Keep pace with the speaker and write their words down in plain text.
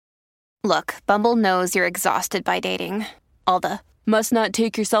Look, Bumble knows you're exhausted by dating. All the must not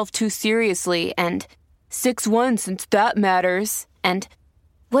take yourself too seriously and 6'1" since that matters. And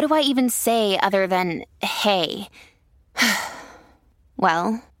what do I even say other than hey?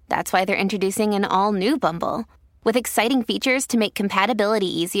 Well, that's why they're introducing an all-new Bumble with exciting features to make compatibility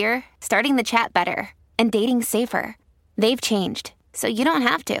easier, starting the chat better, and dating safer. They've changed, so you don't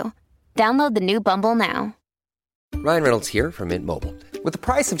have to. Download the new Bumble now. Ryan Reynolds here from Mint Mobile. With the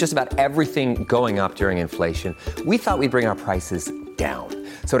price of just about everything going up during inflation, we thought we'd bring our prices down.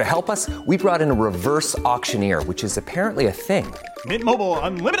 So to help us, we brought in a reverse auctioneer, which is apparently a thing. Mint Mobile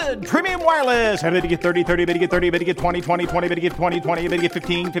Unlimited Premium Wireless. How to get 30, 30, bit to get 30, bit to get 20, 20, 20, bit to get 20, 20, bit to get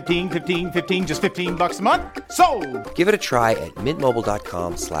 15, 15, 15, 15, just $15 a month? Sold! Give it a try at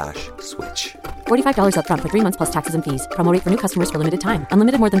mintmobile.com/switch. $45 up front for 3 months plus taxes and fees. Promo rate for new customers for limited time.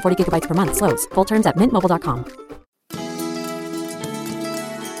 Unlimited more than 40 gigabytes per month. Slows full terms at mintmobile.com.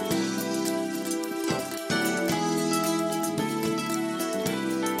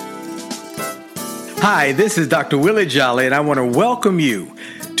 Hi, this is Dr. Willie Jolly, and I want to welcome you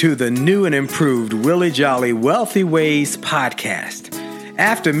to the new and improved Willie Jolly Wealthy Ways podcast.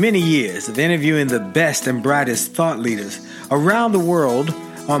 After many years of interviewing the best and brightest thought leaders around the world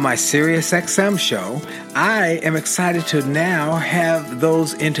on my SiriusXM show, I am excited to now have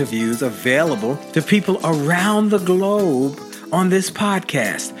those interviews available to people around the globe on this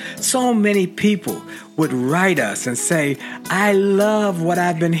podcast. So many people would write us and say, I love what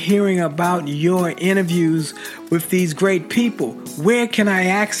I've been hearing about your interviews with these great people. Where can I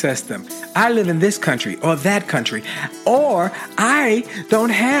access them? I live in this country or that country, or I don't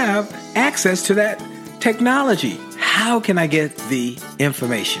have access to that technology. How can I get the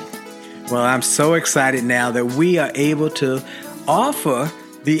information? Well, I'm so excited now that we are able to offer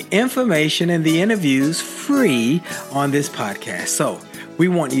the information and the interviews free on this podcast. So we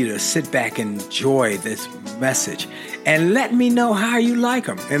want you to sit back and enjoy this message and let me know how you like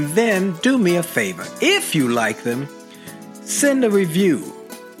them. And then do me a favor. If you like them, send a review,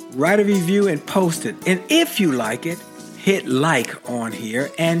 write a review and post it. And if you like it, hit like on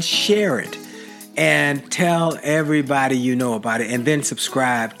here and share it and tell everybody you know about it, and then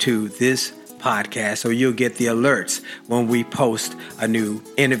subscribe to this podcast so you'll get the alerts when we post a new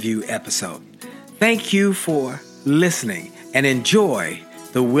interview episode. Thank you for listening and enjoy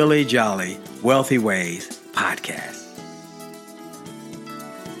the Willie Jolly Wealthy Ways podcast.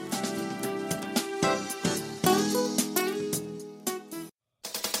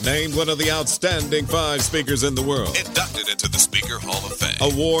 Named one of the outstanding 5 speakers in the world. Inducted into the Speaker Hall of Fame.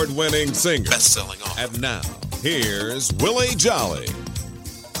 Award-winning singer. Best-selling author. And now, here's Willie Jolly.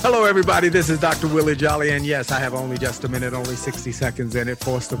 Hello, everybody. This is Dr. Willie Jolly, and yes, I have only just a minute, only 60 seconds in it.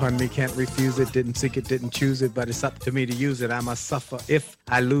 Forced upon me, can't refuse it, didn't seek it, didn't choose it, but it's up to me to use it. I must suffer if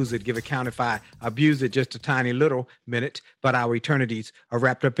I lose it, give account if I abuse it, just a tiny little minute, but our eternities are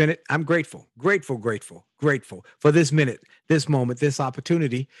wrapped up in it. I'm grateful for this minute, this moment, this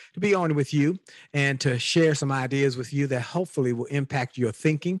opportunity to be on with you and to share some ideas with you that hopefully will impact your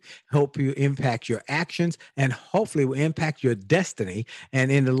thinking, help you impact your actions, and hopefully will impact your destiny,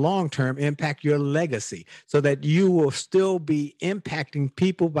 and in the long term, impact your legacy, so that you will still be impacting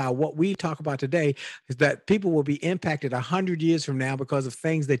people by what we talk about today, is that people will be impacted 100 years from now because of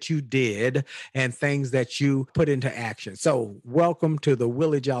things that you did and things that you put into action. So welcome to the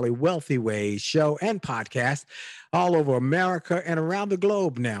Willie Jolly Wealthy Ways show and podcast all over America and around the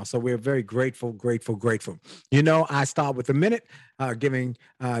globe now. So we're very grateful. You know, I start with a minute, giving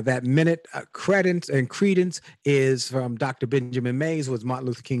that minute credence and credence is from Dr. Benjamin Mays, who was Martin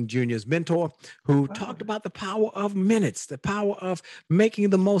Luther King Jr.'s mentor, who talked about the power of minutes, the power of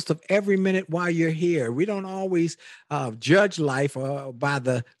making the most of every minute while you're here. We don't always judge life by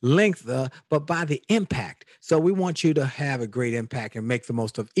the length, but by the impact. So we want you to have a great impact and make the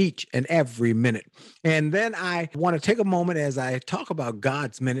most of each and every minute. And then I want to take a moment as I talk about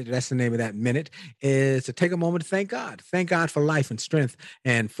God's minute. That's the name of that minute, is to take a moment to thank God. Thank God for life and strength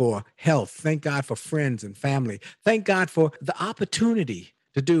and for health. Thank God for friends and family. Thank God for the opportunity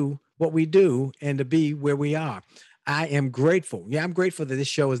to do what we do and to be where we are. I am grateful. Yeah, I'm grateful that this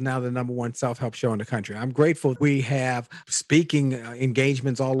show is now the #1 self-help show in the country. I'm grateful we have speaking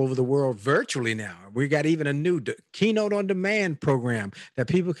engagements all over the world virtually now. We got even a new Keynote on Demand program that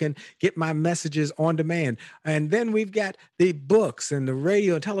people can get my messages on demand. And then we've got the books and the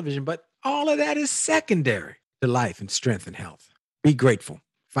radio and television, but all of that is secondary to life and strength and health. Be grateful.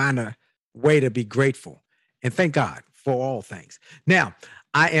 Find a way to be grateful. And thank God for all things. Now,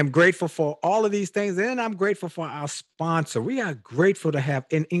 I am grateful for all of these things, and I'm grateful for our sponsor. We are grateful to have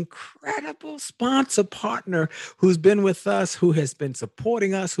an incredible sponsor partner who's been with us, who has been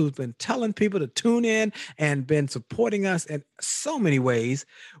supporting us, who's been telling people to tune in and been supporting us in so many ways.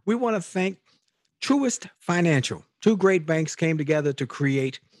 We want to thank Truist Financial. Two great banks came together to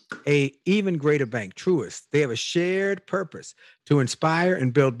create a even greater bank, Truist. They have a shared purpose to inspire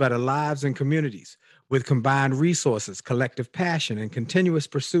and build better lives and communities. With combined resources, collective passion, and continuous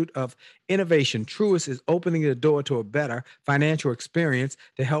pursuit of innovation, Truist is opening the door to a better financial experience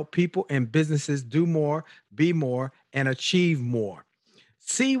to help people and businesses do more, be more, and achieve more.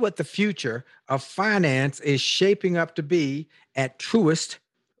 See what the future of finance is shaping up to be at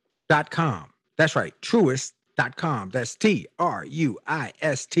Truist.com. That's right, Truist.com. That's Truist.com.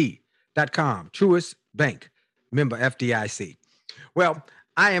 Truist Bank, member FDIC. Well,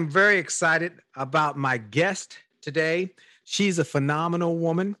 I am very excited about my guest today. She's a phenomenal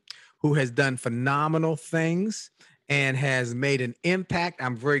woman who has done phenomenal things and has made an impact.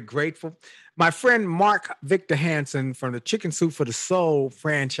 I'm very grateful. My friend Mark Victor Hansen from the Chicken Soup for the Soul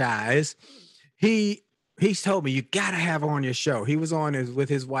franchise, he's told me you got to have her on your show. He was on with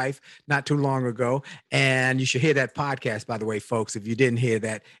his wife not too long ago, and you should hear that podcast, by the way, folks. If you didn't hear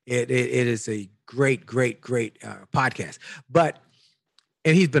that, it is a great podcast.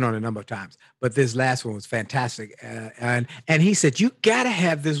 And he's been on a number of times, but this last one was fantastic. And he said, you got to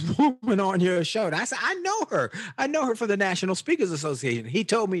have this woman on your show. And I said, I know her. I know her from the National Speakers Association. He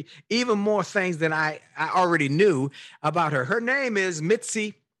told me even more things than I already knew about her. Her name is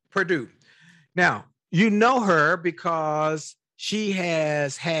Mitzi Perdue. Now, you know her because she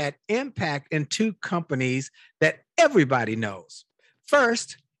has had impact in two companies that everybody knows.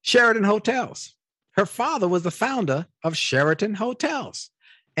 First, Sheraton Hotels. Her father was the founder of Sheraton Hotels,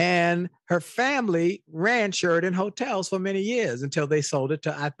 and her family ran Sheraton Hotels for many years until they sold it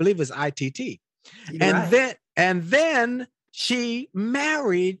to, I believe it was ITT. And then she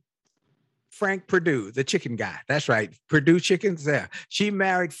married Frank Perdue, the chicken guy. That's right. Perdue Chickens there. She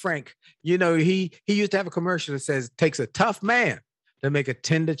married Frank. You know, he used to have a commercial that says, takes a tough man to make a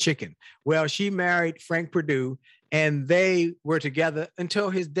tender chicken. Well, she married Frank Perdue, and they were together until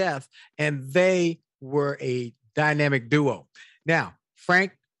his death, and they were a dynamic duo. Now,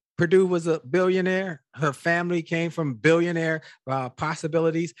 Frank Perdue was a billionaire. Her family came from billionaire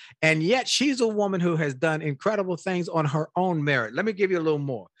possibilities, and yet she's a woman who has done incredible things on her own merit. Let me give you a little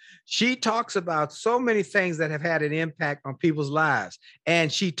more. She talks about so many things that have had an impact on people's lives,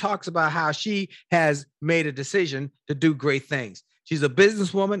 and she talks about how she has made a decision to do great things. She's a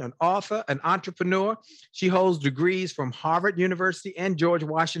businesswoman, an author, an entrepreneur. She holds degrees from Harvard University and George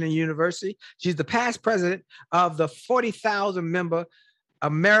Washington University. She's the past president of the 40,000 member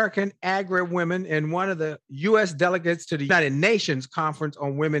American Agri Women and one of the U.S. delegates to the United Nations Conference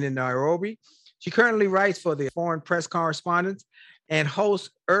on Women in Nairobi. She currently writes for the Foreign Press Correspondence and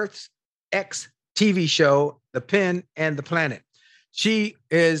hosts Earth's X TV show, The Pen and the Planet. She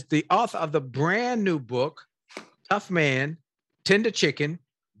is the author of the brand new book, Tough Man, Tender Chicken,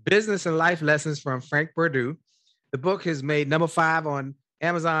 Business and Life Lessons from Frank Perdue. The book has made number 5 on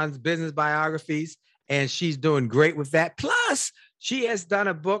Amazon's business biographies, and she's doing great with that. Plus, she has done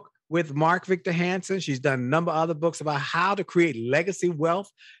a book with Mark Victor Hansen. She's done a number of other books about how to create legacy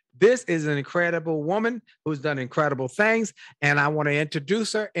wealth. This is an incredible woman who's done incredible things, and I want to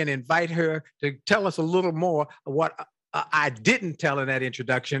introduce her and invite her to tell us a little more of what I didn't tell in that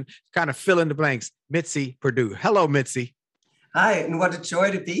introduction, kind of fill in the blanks. Mitzi Perdue. Hello, Mitzi. Hi, and what a joy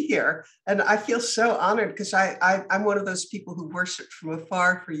to be here. And I feel so honored because I'm one of those people who worshiped from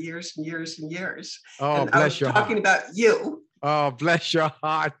afar for years and years and years. Oh, and bless your heart. Talking about you. Oh, bless your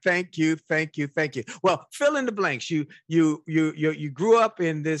heart. Thank you. Well, fill in the blanks. You grew up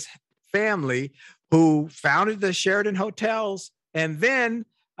in this family who founded the Sheraton Hotels, and then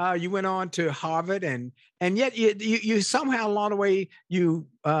you went on to Harvard, and yet you somehow along the way you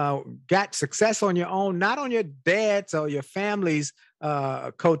got success on your own, not on your dad's or your family's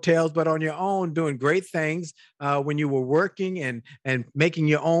coattails, but on your own, doing great things when you were working and making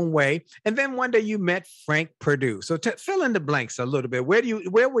your own way. And then one day you met Frank Perdue. So fill in the blanks a little bit.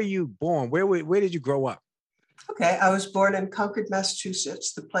 Where were you born? Where did you grow up? Okay, I was born in Concord,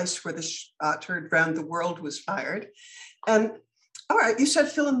 Massachusetts, the place where the turd round the world was fired. And all right, you said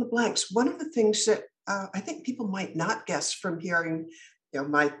fill in the blanks. One of the things that I think people might not guess from hearing,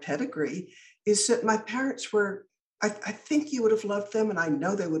 my pedigree is that my parents were, I think you would have loved them, and I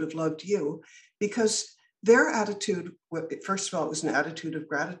know they would have loved you, because their attitude, first of all, it was an attitude of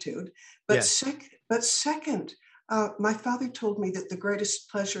gratitude. But yes. Second, my father told me that the greatest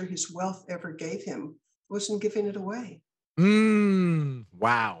pleasure his wealth ever gave him wasn't giving it away.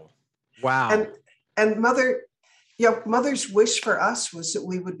 Wow. Wow. And mother's wish for us was that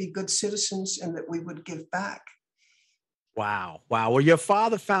we would be good citizens and that we would give back. Wow. Wow. Well, your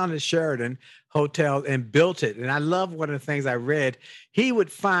father founded Sheraton Hotel and built it. And I love one of the things I read. He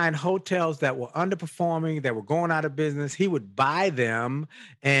would find hotels that were underperforming, that were going out of business. He would buy them.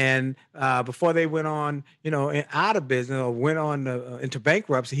 And before they went on, out of business or went on into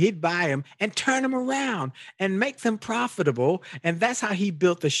bankruptcy, he'd buy them and turn them around and make them profitable. And that's how he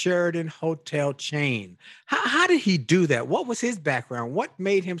built the Sheraton Hotel chain. How did he do that? What was his background? What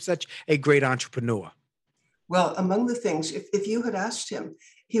made him such a great entrepreneur? Well, among the things, if you had asked him,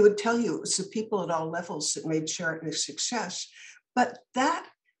 he would tell you it was the people at all levels that made Sheraton a success. But that,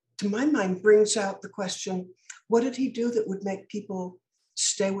 to my mind, brings out the question, what did he do that would make people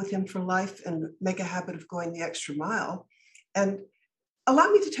stay with him for life and make a habit of going the extra mile? And allow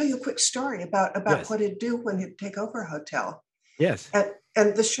me to tell you a quick story about Yes. what he'd do when he'd take over a hotel. Yes.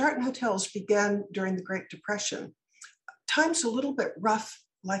 And the Sheraton hotels began during the Great Depression. Times a little bit rough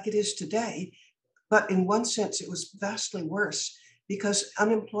like it is today, but in one sense, it was vastly worse because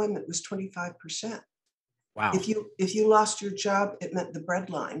unemployment was 25%. Wow. If you lost your job, it meant the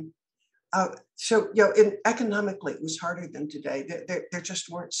breadline. Economically, it was harder than today. There just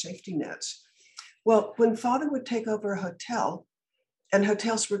weren't safety nets. Well, when Father would take over a hotel, and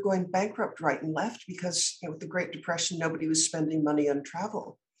hotels were going bankrupt right and left because with the Great Depression, nobody was spending money on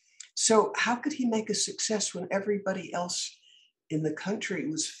travel. So how could he make a success when everybody else in the country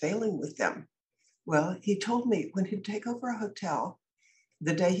was failing with them? Well, he told me when he'd take over a hotel,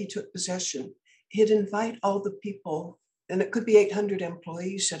 the day he took possession, he'd invite all the people, and it could be 800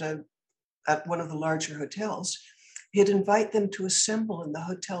 employees at one of the larger hotels. He'd invite them to assemble in the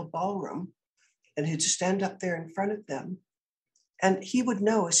hotel ballroom, and he'd stand up there in front of them. And he would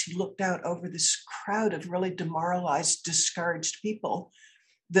know as he looked out over this crowd of really demoralized, discouraged people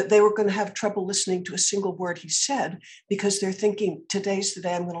that they were going to have trouble listening to a single word he said because they're thinking, today's the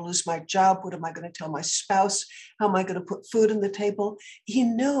day I'm going to lose my job. What am I going to tell my spouse? How am I going to put food on the table? He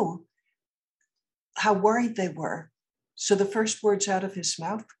knew how worried they were. So the first words out of his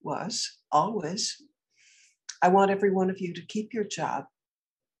mouth was always, I want every one of you to keep your job.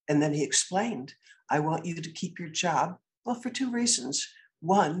 And then he explained, I want you to keep your job. Well, for two reasons.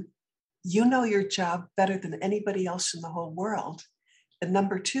 One, you know your job better than anybody else in the whole world. And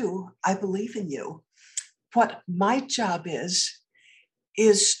number two, I believe in you. What my job is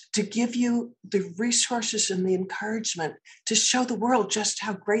to give you the resources and the encouragement to show the world just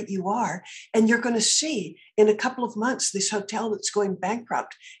how great you are. And you're going to see in a couple of months, this hotel that's going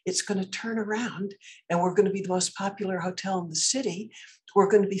bankrupt, it's going to turn around and we're going to be the most popular hotel in the city.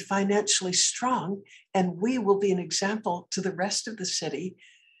 We're going to be financially strong and we will be an example to the rest of the city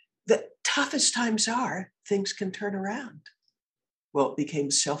that tough as times are, things can turn around. Well, it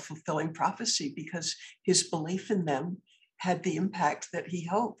became self-fulfilling prophecy because his belief in them had the impact that he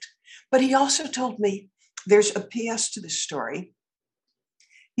hoped. But he also told me there's a PS to this story.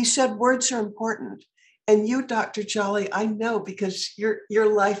 He said, words are important. And you, Dr. Jolly, I know because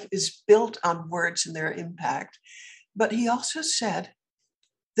your life is built on words and their impact. But he also said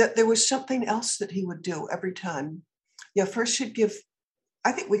that there was something else that he would do every time. First he'd give,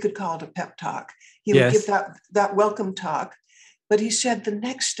 I think we could call it a pep talk. He would give that welcome talk. But he said the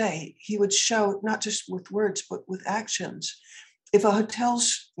next day he would show, not just with words, but with actions. If a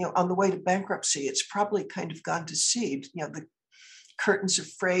hotel's on the way to bankruptcy, it's probably kind of gone to seed. The curtains are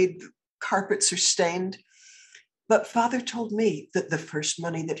frayed, the carpets are stained. But Father told me that the first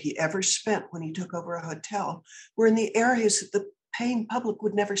money that he ever spent when he took over a hotel were in the areas that the paying public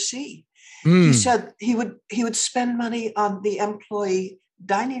would never see. He said he would spend money on the employee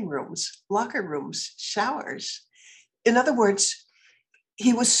dining rooms, locker rooms, showers. In other words,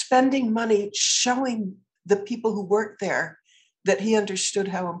 he was spending money showing the people who worked there that he understood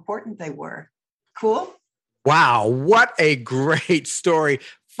how important they were. Cool? Wow, what a great story.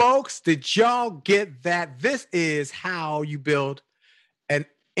 Folks, did y'all get that? This is how you build an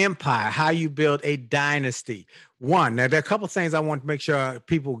empire, how you build a dynasty. Now there are a couple of things I want to make sure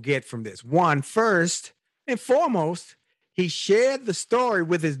people get from this. One, first and foremost, he shared the story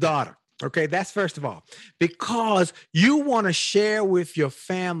with his daughter. Okay, that's first of all, because you want to share with your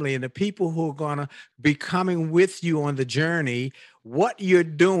family and the people who are going to be coming with you on the journey what you're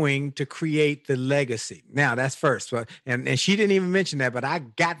doing to create the legacy. Now, that's first. And she didn't even mention that, but I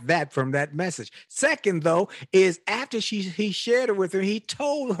got that from that message. Second, though, is after he shared it with her, he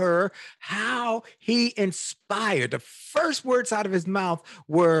told her how he inspired. The first words out of his mouth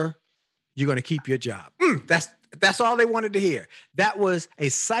were, you're going to keep your job. That's all they wanted to hear. That was a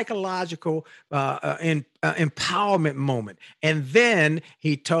psychological empowerment moment. And then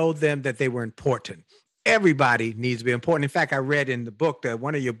he told them that they were important. Everybody needs to be important. In fact, I read in the book,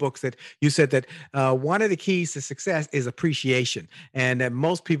 one of your books, that you said that one of the keys to success is appreciation, and that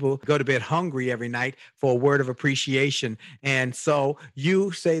most people go to bed hungry every night for a word of appreciation. And so you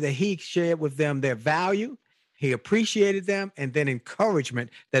say that he shared with them their value, he appreciated them, and then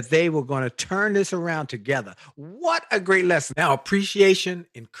encouragement that they were going to turn this around together. What a great lesson. Now, appreciation,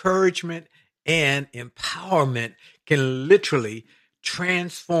 encouragement, and empowerment can literally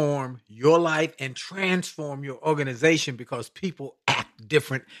transform your life and transform your organization, because people act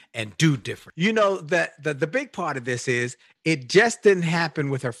different and do different. You know, that the big part of this is it just didn't happen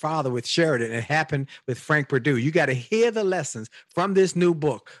with her father, with Sheridan. It happened with Frank Perdue. You got to hear the lessons from this new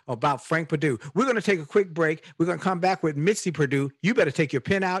book about Frank Perdue. We're going to take a quick break. We're going to come back with Mitzi Perdue. You better take your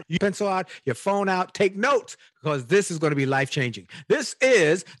pen out, your pencil out, your phone out, take notes, because this is going to be life-changing. This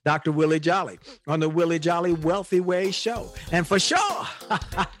is Dr. Willie Jolly on the Willie Jolly Wealthy Ways Show. And for sure,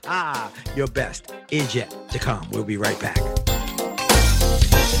 your best is yet to come. We'll be right back.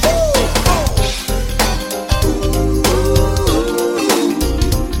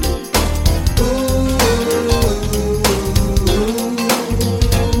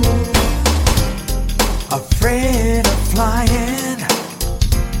 Afraid of flying,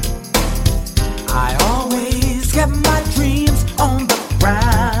 I always kept my dreams on the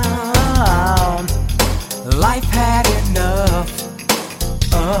ground. Life had enough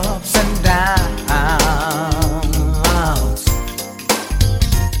ups and downs,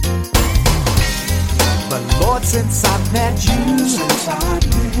 but Lord, since I met you,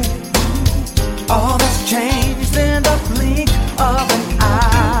 all that's changed in the blink of an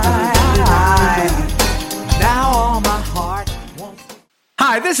eye. Now all my heart wants.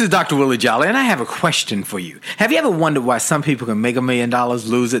 Hi, this is Dr. Willie Jolly, and I have a question for you. Have you ever wondered why some people can make $1 million,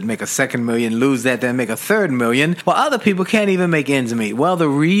 lose it, make a second million, lose that, then make a third million, while other people can't even make ends meet? Well, the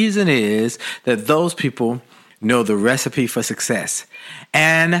reason is that those people know the recipe for success.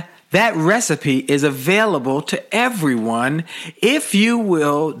 And that recipe is available to everyone if you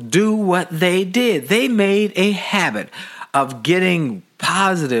will do what they did. They made a habit of getting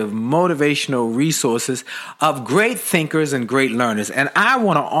positive, motivational resources of great thinkers and great learners. And I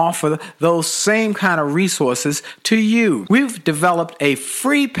want to offer those same kind of resources to you. We've developed a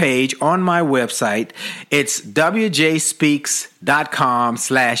free page on my website. It's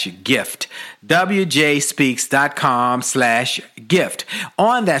wjspeaks.com/gift. wjspeaks.com/gift.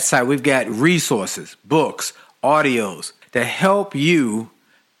 On that site, we've got resources, books, audios that help you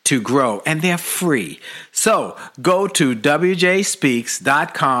to grow, and they're free. So go to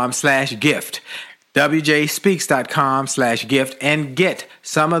wjspeaks.com/gift, wjspeaks.com/gift, and get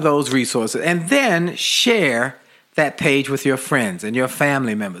some of those resources, and then share that page with your friends and your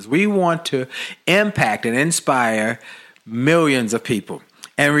family members. We want to impact and inspire millions of people.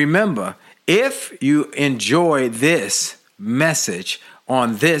 And remember, if you enjoy this message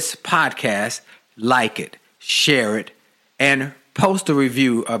on this podcast, like it, share it, and post a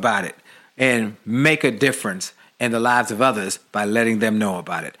review about it, and make a difference in the lives of others by letting them know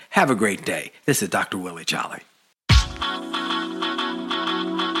about it. Have a great day. This is Dr. Willie Jolly. A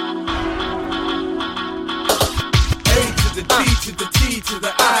to the D to the T to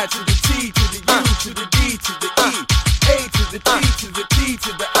the I to the T to the U to the D to the E. A to the D to the T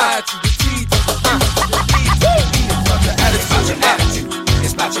to the I to the T to the U to the D to the E. It's about your attitude.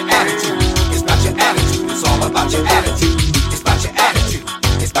 It's about your attitude. It's about your attitude. It's all about your attitude. It's about your attitude.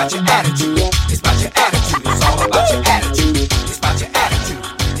 It's about your attitude. It's about your attitude. It's all about your attitude. It's about your attitude.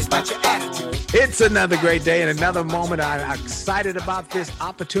 It's about your attitude. It's another great day and another moment. I'm excited about this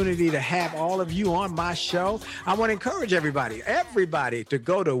opportunity to have all of you on my show. I want to encourage everybody to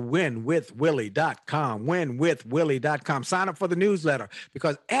go to winwithwillie.com, winwithwillie.com. Sign up for the newsletter,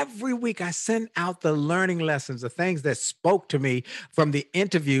 because every week I send out the learning lessons, the things that spoke to me from the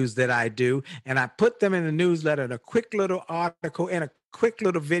interviews that I do, and I put them in the newsletter in a quick little article and a quick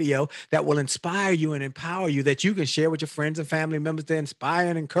little video that will inspire you and empower you, that you can share with your friends and family members to inspire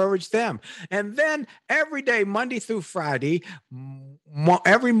and encourage them. And then every day, Monday through Friday,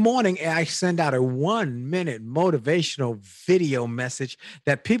 every morning, I send out a 1-minute motivational video message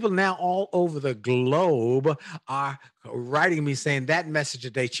that people now all over the globe are writing me saying that message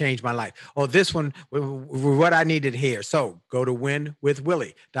today changed my life. Or this one, what I needed here. So go to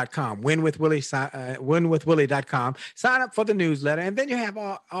winwithwillie.com, winwithwillie.com, sign up for the newsletter. And then you have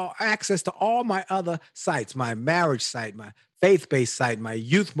all access to all my other sites, my marriage site, my faith-based site, my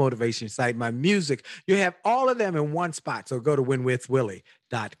youth motivation site, my music. You have all of them in one spot. So go to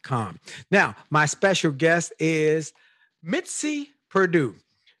winwithwillie.com. Now, my special guest is Mitzi Perdue.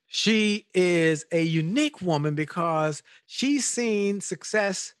 She is a unique woman because she's seen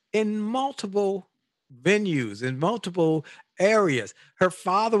success in multiple venues, in multiple areas. Her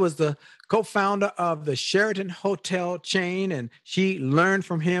father was the co-founder of the Sheraton Hotel chain, and she learned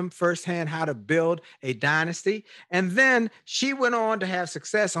from him firsthand how to build a dynasty. And then she went on to have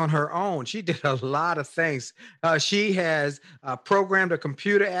success on her own. She did a lot of things. She has programmed a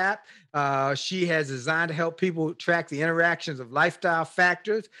computer app. She has designed to help people track the interactions of lifestyle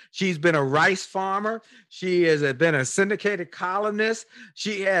factors. She's been a rice farmer. She has been a syndicated columnist.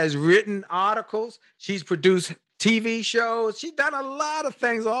 She has written articles. She's produced TV shows. She's done a lot of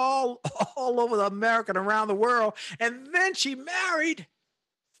things all over America and around the world. And then she married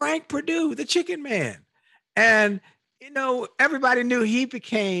Frank Perdue, the Chicken Man. And, everybody knew he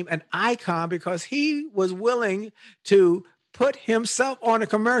became an icon because he was willing to put himself on the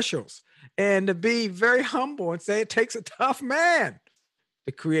commercials and to be very humble and say it takes a tough man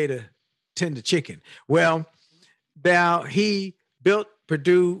to create a tender chicken. Well, now he built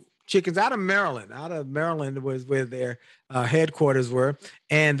Perdue Chickens out of Maryland. Was where their headquarters were.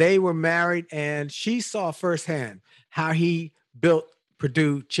 And they were married, and she saw firsthand how he built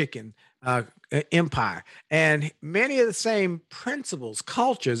Perdue Chicken empire. And many of the same principles,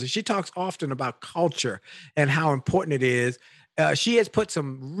 cultures, and she talks often about culture and how important it is. She has put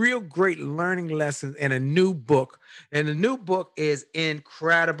some real great learning lessons in a new book. And the new book is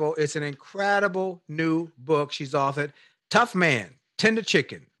incredible. It's an incredible new book she's authored, Tough Man, Tender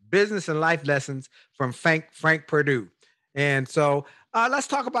Chicken, Business and Life Lessons from Frank Perdue. And so let's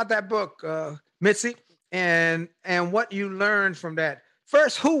talk about that book, Mitzi, and what you learned from that.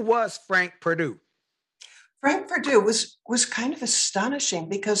 First, who was Frank Perdue? Frank Perdue was kind of astonishing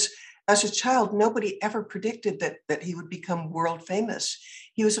because as a child, nobody ever predicted that he would become world famous.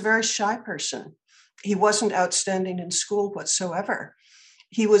 He was a very shy person. He wasn't outstanding in school whatsoever.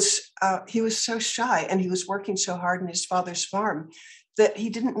 He was so shy, and he was working so hard in his father's farm that he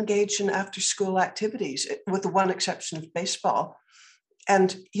didn't engage in after-school activities, with the one exception of baseball.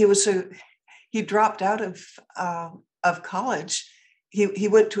 And he dropped out of college. He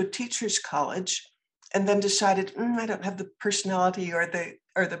went to a teacher's college, and then decided, I don't have the personality or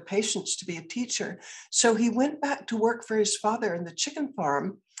the patience to be a teacher. So he went back to work for his father in the chicken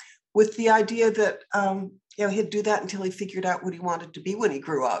farm, with the idea that he'd do that until he figured out what he wanted to be when he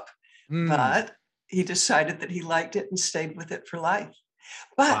grew up. But he decided that he liked it and stayed with it for life.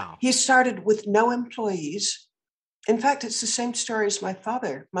 But He started with no employees. In fact, it's the same story as my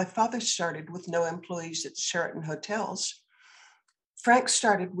father. My father started with no employees at the Sheraton hotels. Frank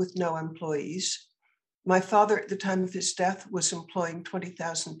started with no employees. My father, at the time of his death, was employing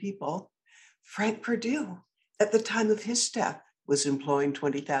 20,000 people. Frank Perdue, at the time of his death, was employing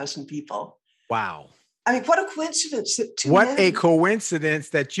 20,000 people. Wow. I mean, what a coincidence that a coincidence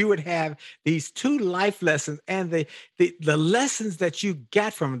that you would have these two life lessons and the lessons that you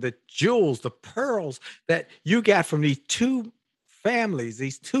got from the jewels, the pearls that you got from these two families,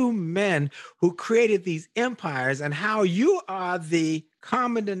 these two men who created these empires, and how you are the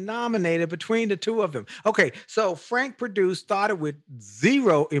common denominator between the two of them. Okay, so Frank Perdue started with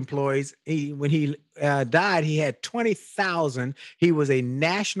 0 employees. When he died, he had 20,000. He was a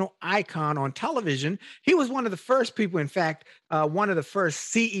national icon on television. He was one of the first people, in fact, one of the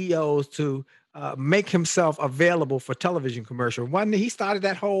first CEOs to make himself available for television commercial. He started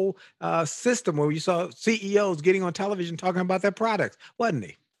that whole system where you saw CEOs getting on television talking about their products, wasn't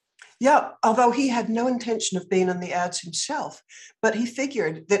he? Yeah, although he had no intention of being on the ads himself, but he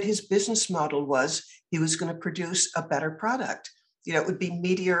figured that his business model was he was going to produce a better product. It would be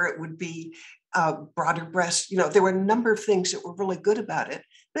meatier, it would be broader breast. There were a number of things that were really good about it,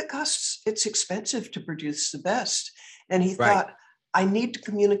 but it's expensive to produce the best. And he thought, I need to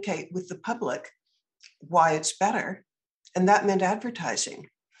communicate with the public why it's better. And that meant advertising.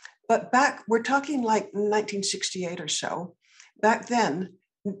 But we're talking like 1968 or so. Back then,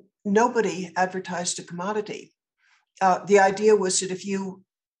 nobody advertised a commodity. The idea was that if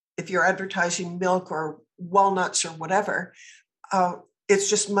you're advertising milk or walnuts or whatever, it's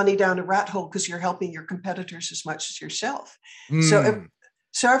just money down a rat hole because you're helping your competitors as much as yourself. So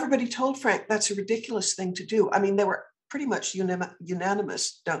everybody told Frank that's a ridiculous thing to do. I mean, they were pretty much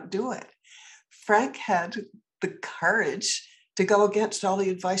unanimous, don't do it. Frank had the courage to go against all the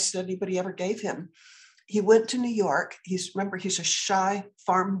advice that anybody ever gave him. He went to New York. He's a shy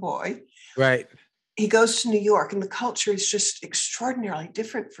farm boy. Right. He goes to New York, and the culture is just extraordinarily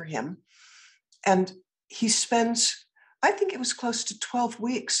different for him. And he spends, I think it was close to 12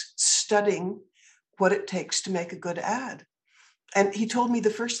 weeks studying what it takes to make a good ad. And he told me the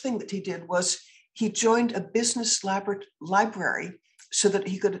first thing that he did was he joined a business library so that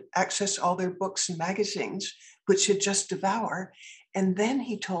he could access all their books and magazines, which he'd just devour. And then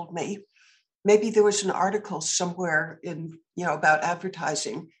he told me, maybe there was an article somewhere in, about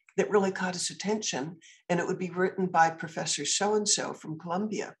advertising that really caught his attention, and it would be written by Professor so-and-so from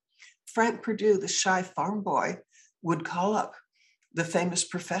Columbia. Frank Perdue, the shy farm boy, would call up the famous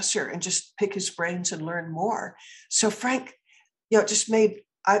professor and just pick his brains and learn more. So Frank, just made,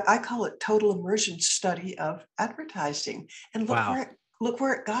 I call it total immersion study of advertising. And look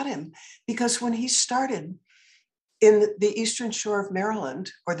where it got him. Because when he started in the eastern shore of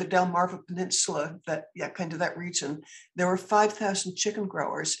Maryland, or the Delmarva Peninsula, that region, there were 5,000 chicken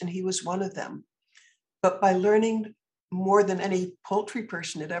growers, and he was one of them. But by learning more than any poultry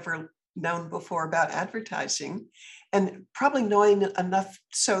person had ever known before about advertising, and probably knowing enough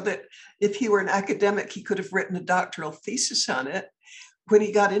so that if he were an academic, he could have written a doctoral thesis on it, when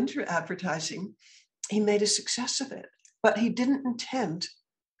he got into advertising, he made a success of it. But he didn't intend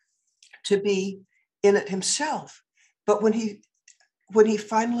to be in it himself. But when he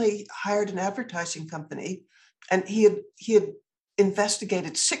finally hired an advertising company, and he had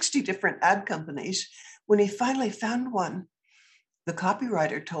investigated 60 different ad companies, when he finally found one, the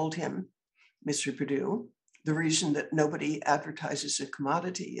copywriter told him, Mr. Perdue, the reason that nobody advertises a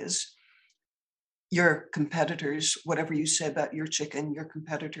commodity is your competitors, whatever you say about your chicken, your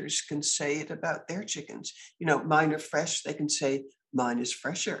competitors can say it about their chickens. Mine are fresh, they can say mine is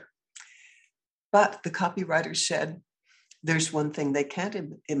fresher. But the copywriter said, there's one thing they can't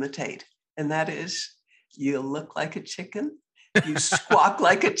imitate, and that is you look like a chicken, you squawk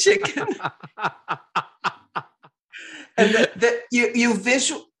like a chicken. And that you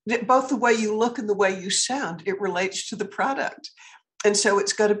visual, both the way you look and the way you sound, it relates to the product. And so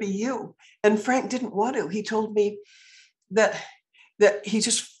it's got to be you. And Frank didn't want to. He told me that he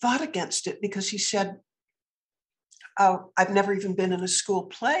just fought against it because he said, oh, I've never even been in a school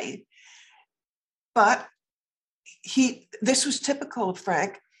play. But this was typical of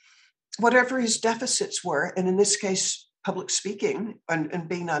Frank. Whatever his deficits were, and in this case, public speaking and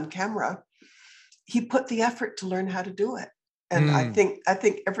being on camera, he put the effort to learn how to do it. And I think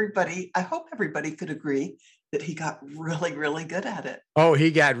I hope everybody could agree that he got really, really good at it. Oh,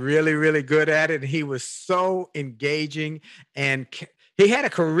 he got really, really good at it. And he was so engaging, and he had a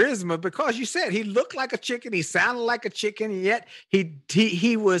charisma because you said he looked like a chicken. He sounded like a chicken. Yet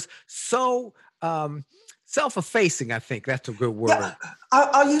he was so self-effacing. I think that's a good word. Yeah,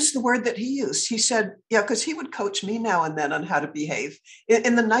 I'll use the word that he used. He said, because he would coach me now and then on how to behave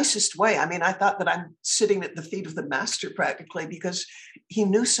in the nicest way. I mean, I thought that I'm sitting at the feet of the master practically, because he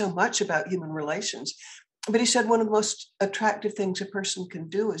knew so much about human relations. But he said one of the most attractive things a person can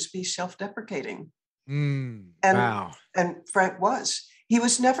do is be self-deprecating. Wow. And Frank was. He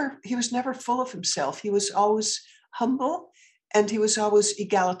was never full of himself. He was always humble, and he was always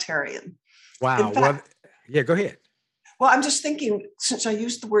egalitarian. Wow. In fact, yeah, go ahead. Well, I'm just thinking, since I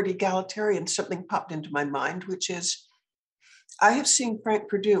used the word egalitarian, something popped into my mind, which is I have seen Frank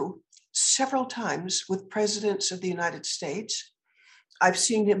Perdue several times with presidents of the United States. I've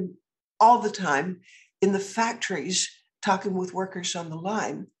seen him all the time in the factories talking with workers on the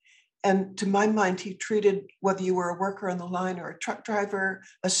line. And to my mind, he treated, whether you were a worker on the line or a truck driver,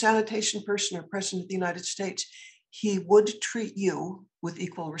 a sanitation person, or president of the United States, he would treat you with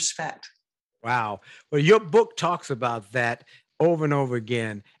equal respect. Wow. Well, your book talks about that over and over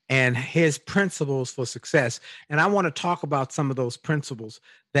again, and his principles for success. And I want to talk about some of those principles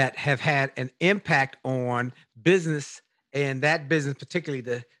that have had an impact on business, and that business, particularly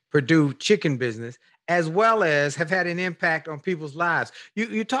the Perdue chicken business, as well as have had an impact on people's lives.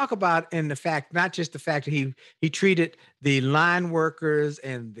 You talk about in the fact, not just the fact that he treated the line workers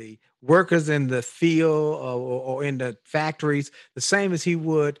and the workers in the field or in the factories the same as he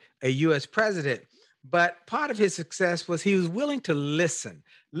would a U.S. president. But part of his success was he was willing to listen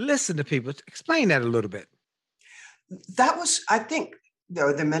to people. Explain that a little bit. That was, I think, there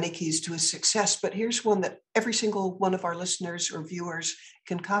are many keys to his success, but here's one that every single one of our listeners or viewers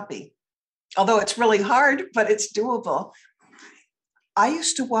can copy. Although it's really hard, but it's doable. I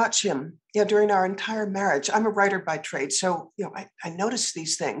used to watch him during our entire marriage. I'm a writer by trade, so I noticed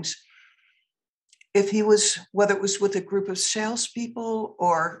these things. If he was, whether it was with a group of salespeople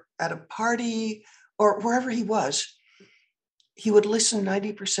or at a party or wherever he was, he would listen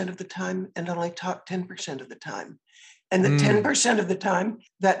 90% of the time and only talk 10% of the time. And the 10% of the time,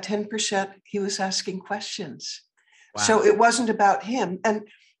 that 10%, he was asking questions. Wow. So it wasn't about him. And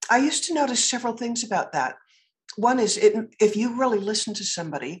I used to notice several things about that. One is if you really listen to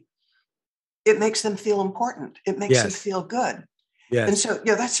somebody, it makes them feel important. It makes them feel good. Yes. And so,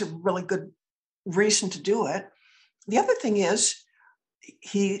 that's a really good reason to do it. The other thing is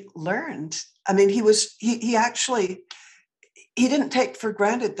he learned. I mean, he actually didn't take for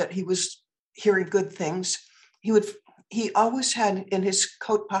granted that he was hearing good things. He always had in his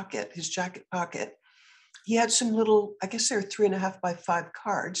coat pocket, his jacket pocket, he had some little, I guess they're 3.5 by 5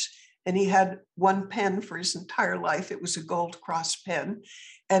 cards, and he had one pen for his entire life. It was a Gold Cross pen,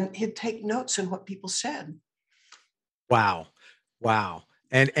 and he'd take notes on what people said. Wow.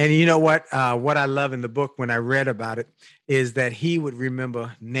 And you know what I love in the book when I read about it is that he would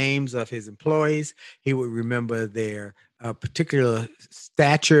remember names of his employees. He would remember their particular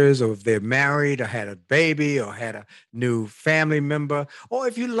statures, or if they're married or had a baby or had a new family member, or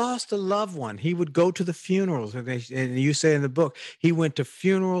if you lost a loved one, he would go to the funerals. And you say in the book, he went to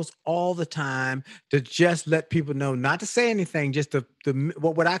funerals all the time to just let people know, not to say anything, just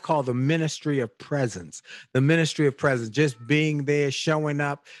what I call the ministry of presence, just being there, showing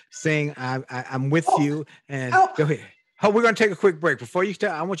up, saying, I'm with you. And go ahead. Oh, we're going to take a quick break. Before you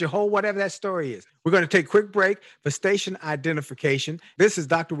start, I want you to hold whatever that story is. We're going to take a quick break for station identification. This is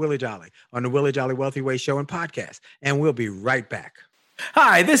Dr. Willie Jolly on the Willie Jolly Wealthy Way Show and podcast, and we'll be right back.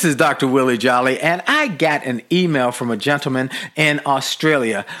 Hi, this is Dr. Willie Jolly, and I got an email from a gentleman in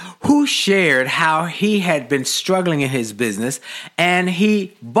Australia who shared how he had been struggling in his business, and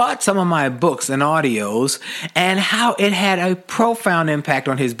he bought some of my books and audios, and how it had a profound impact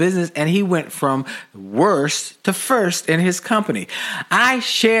on his business, and he went from worst to first in his company. I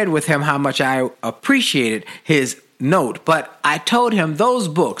shared with him how much I appreciated his note, but I told him those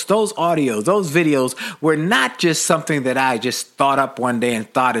books, those audios, those videos were not just something that I just thought up one day and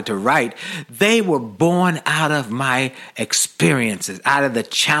started to write. They were born out of my experiences, out of the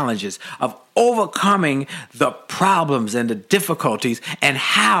challenges of overcoming the problems and the difficulties and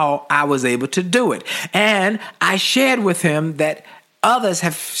how I was able to do it. And I shared with him that others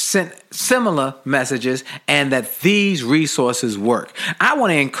have sent similar messages and that these resources work. I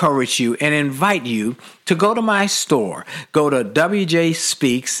want to encourage you and invite you to go to my store. Go to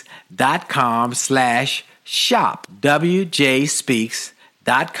wjspeaks.com/shop.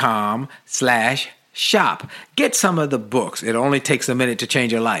 wjspeaks.com/shop. Get some of the books. It only takes a minute to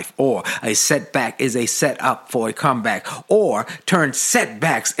change your life. Or a setback is a setup for a comeback. Or turn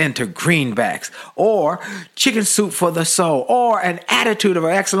setbacks into greenbacks. Or chicken soup for the soul. Or an attitude of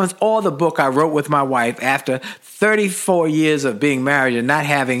excellence. Or the book I wrote with my wife after 34 years of being married and not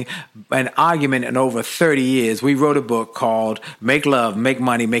having an argument in over 30 years. We wrote a book called Make Love, Make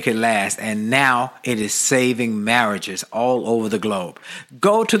Money, Make It Last. And now it is saving marriages all over the globe.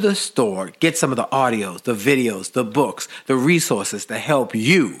 Go to the store. Get some of the audios, the videos, the books, the resources to help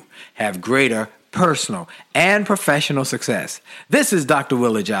you have greater personal and professional success. This is Dr.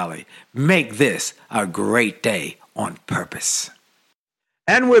 Willie Jolly. Make this a great day on purpose.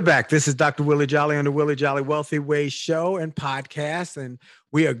 And we're back. This is Dr. Willie Jolly on the Willie Jolly Wealthy Way Show and podcast. And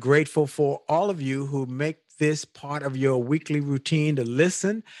we are grateful for all of you who make this part of your weekly routine to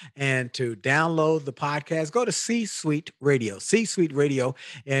listen and to download the podcast. Go to C-Suite Radio,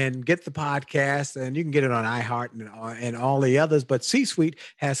 and get the podcast. And you can get it on iHeart and all the others. But C-Suite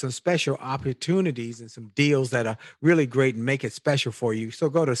has some special opportunities and some deals that are really great and make it special for you. So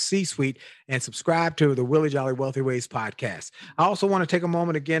go to C-Suite and subscribe to the Willie Jolly Wealthy Ways podcast. I also want to take a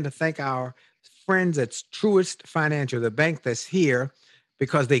moment again to thank our friends at Truist Financial, the bank that's here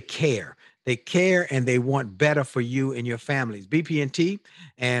because they care. They care and they want better for you and your families. BB&T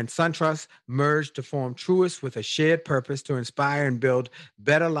and SunTrust merged to form Truist with a shared purpose to inspire and build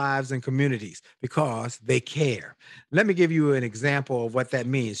better lives and communities because they care. Let me give you an example of what that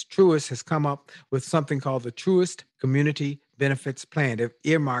means. Truist has come up with something called the Truist Community Benefits Plan. They've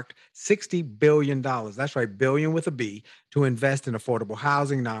earmarked $60 billion, that's right, billion with a B, to invest in affordable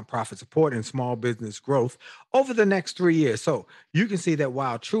housing, nonprofit support, and small business growth over the next 3 years. So you can see that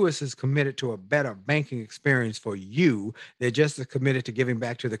while Truist is committed to a better banking experience for you, they're just as committed to giving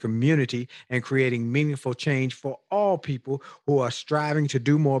back to the community and creating meaningful change for all people who are striving to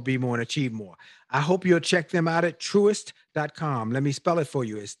do more, be more, and achieve more. I hope you'll check them out at Truist.com. Let me spell it for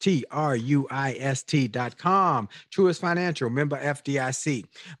you. It's Truist.com. Truist Financial, member FDIC.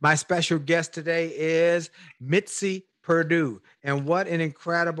 My special guest today is Mitzi Perdue. And what an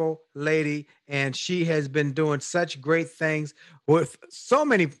incredible lady. And she has been doing such great things with so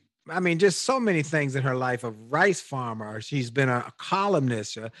many I mean, just so many things in her life. A rice farmer. She's been a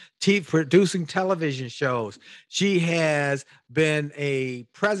columnist, producing television shows. She has been a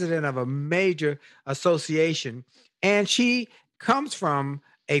president of a major association, and she comes from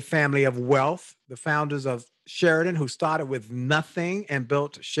a family of wealth. The founders of Sheraton, who started with nothing and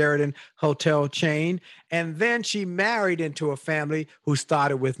built Sheraton hotel chain, and then she married into a family who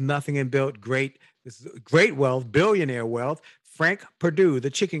started with nothing and built great wealth, billionaire wealth. Frank Perdue, the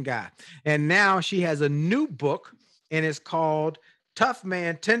chicken guy. And now she has a new book, and it's called Tough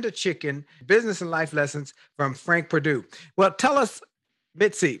Man, Tender Chicken, Business and Life Lessons from Frank Perdue. Well, tell us,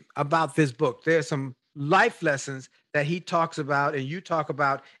 Mitzi, about this book. There's some life lessons that he talks about and you talk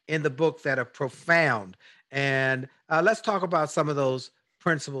about in the book that are profound. And let's talk about some of those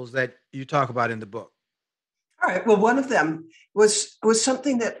principles that you talk about in the book. All right. Well, one of them was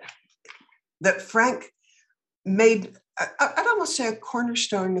something that Frank made, I'd almost say, a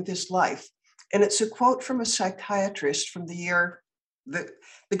cornerstone of his life. And it's a quote from a psychiatrist from the year, the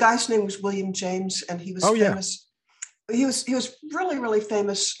guy's name was William James, and he was famous. Yeah. He was really, really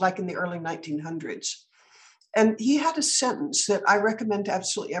famous, like in the early 1900s. And he had a sentence that I recommend to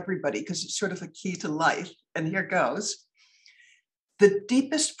absolutely everybody because it's sort of a key to life. And here goes. The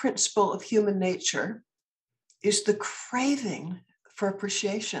deepest principle of human nature is the craving for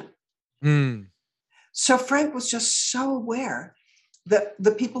appreciation. Mm. So Frank was just so aware that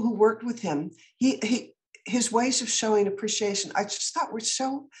the people who worked with him, his ways of showing appreciation, I just thought were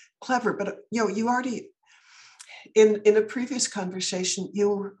so clever. But you already, in a previous conversation,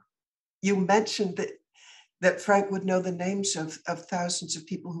 you mentioned that Frank would know the names of thousands of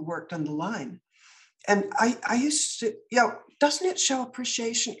people who worked on the line. And I used to, doesn't it show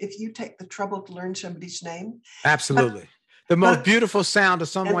appreciation if you take the trouble to learn somebody's name? Absolutely. The most beautiful sound of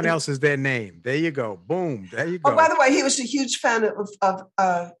someone else is their name. There you go. Boom. There you go. Oh, by the way, he was a huge fan of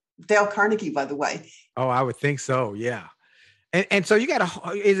Dale Carnegie, by the way. Oh, I would think so. Yeah. And so you got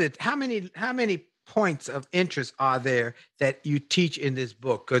to, how many points of interest are there that you teach in this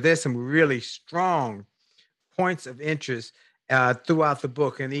book? Because there's some really strong points of interest throughout the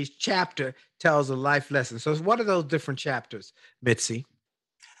book. And each chapter tells a life lesson. So what are those different chapters, Mitzi?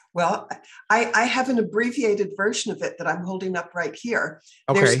 Well, I have an abbreviated version of it that I'm holding up right here.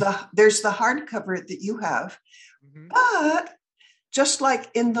 Okay. There's the hardcover that you have. Mm-hmm. But just like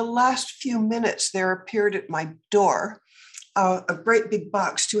in the last few minutes, there appeared at my door a great big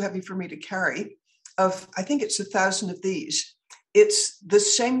box, too heavy for me to carry, of, I think it's 1,000 of these. It's the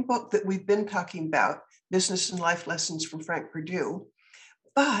same book that we've been talking about, Business and Life Lessons from Frank Perdue.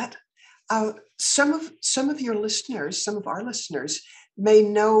 But some of your listeners, some of our listeners, may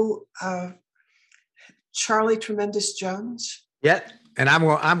know Charlie Tremendous Jones. Yeah, and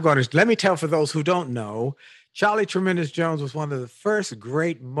I'm going to let me tell for those who don't know, Charlie Tremendous Jones was one of the first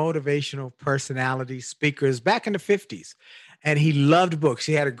great motivational personality speakers back in the 50s. And he loved books.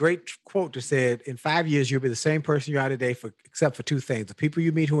 He had a great quote that said, in 5 years, you'll be the same person you are today, except for two things: the people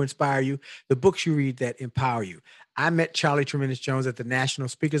you meet who inspire you, the books you read that empower you. I met Charlie Tremendous Jones at the National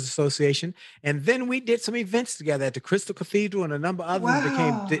Speakers Association, and then we did some events together at the Crystal Cathedral, and a number of others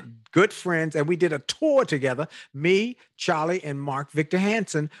became good friends, and we did a tour together. Me, Charlie, and Mark Victor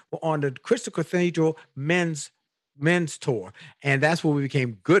Hansen were on the Crystal Cathedral men's tour, and that's where we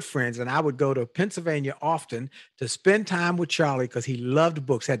became good friends. And I would go to Pennsylvania often to spend time with Charlie because he loved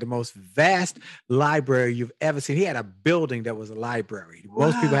books, had the most vast library you've ever seen. He had a building that was a library.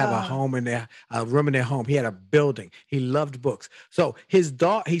 Most people have a room in their home. He had a building. He loved books. So he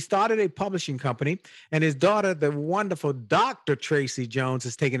started a publishing company, and his daughter, the wonderful Dr. Tracy Jones,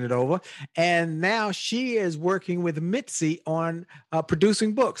 has taken it over, and now she is working with Mitzi on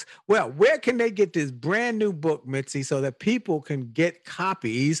producing books. Well, where can they get this brand new book, Mitzi, so that people can get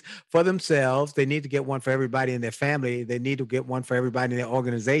copies for themselves? They need to get one for everybody in their family. They need to get one for everybody in their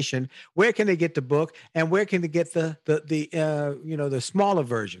organization. Where can they get the book, and where can they get the smaller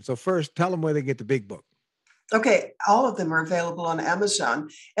version? So first, tell them where they get the big book. Okay, all of them are available on Amazon,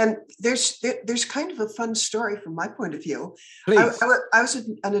 and there's kind of a fun story from my point of view. Please. I was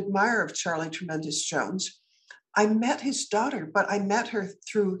an admirer of Charlie Tremendous Jones. I met his daughter, but I met her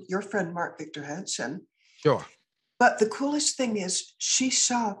through your friend Mark Victor Hansen. Sure. But the coolest thing is she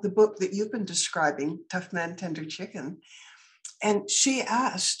saw the book that you've been describing, Tough Man, Tender Chicken, and she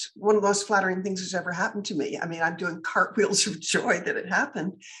asked, one of the most flattering things that's ever happened to me. I mean, I'm doing cartwheels of joy that it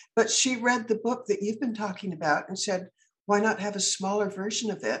happened, but she read the book that you've been talking about and said, why not have a smaller version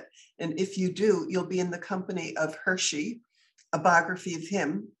of it? And if you do, you'll be in the company of Hershey, a biography of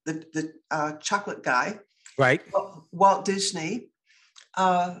him, the chocolate guy. Right. Walt Disney,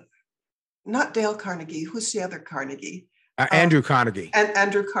 not Dale Carnegie. Who's the other Carnegie? Andrew Carnegie. And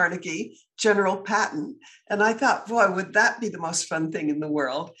Andrew Carnegie, General Patton. And I thought, boy, would that be the most fun thing in the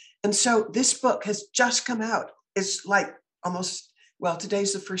world? And so this book has just come out. It's like almost, well,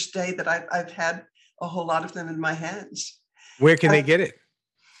 today's the first day that I've had a whole lot of them in my hands. Where can they get it?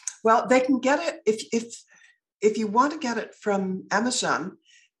 Well, they can get it if you want to get it from Amazon.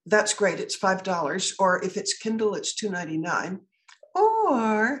 That's great. It's $5. Or if it's Kindle, it's $2.99.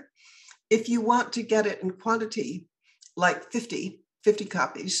 Or if you want to get it in quantity, like 50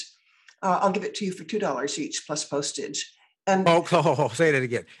 copies, I'll give it to you for $2 each plus postage. And say that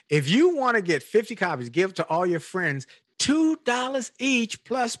again. If you want to get 50 copies, give to all your friends, $2 each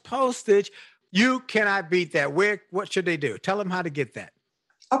plus postage. You cannot beat that. What should they do? Tell them how to get that.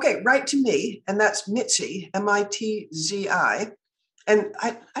 Okay, write to me, and that's Mitzi, Mitzi. And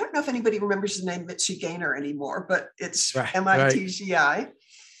I don't know if anybody remembers the name Mitzi Gaynor anymore, but it's Mitzi. Right.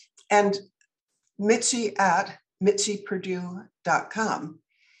 And Mitzi at MitziPerdue.com.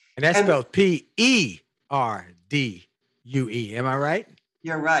 And that's spelled Perdue. Am I right?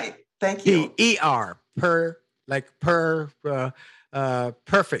 You're right. Thank you. Per,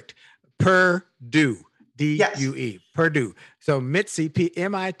 perfect. Perdue. Due. Yes. Perdue. So Mitzi,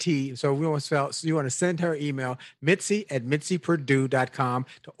 P-M-I-T. So you want to send her email, Mitzi at MitziPerdue.com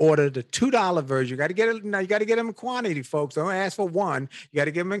to order the $2 version. You got to get it now. You got to get them in quantity, folks. Don't ask for one. You got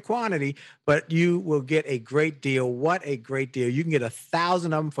to get them in quantity, but you will get a great deal. What a great deal. You can get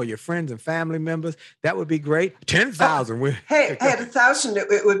 1,000 of them for your friends and family members. That would be great. 10,000. Hey, at 1,000,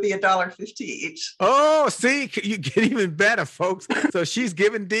 it would be $1.50 each. Oh, see, you get even better, folks. So she's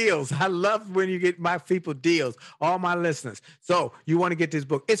giving deals. I love when you get my people deals, all my listeners. So you want to get this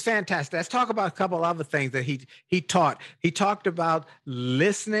book. It's fantastic. Let's talk about a couple other things that he taught. He talked about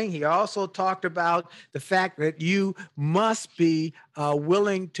listening. He also talked about the fact that you must be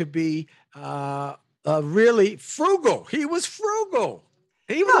willing to be really frugal. He was frugal.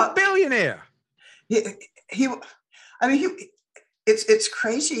 He was a billionaire. It's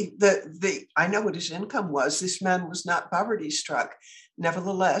crazy that I know what his income was. This man was not poverty struck.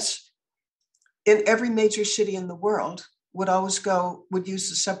 Nevertheless, in every major city in the world, would use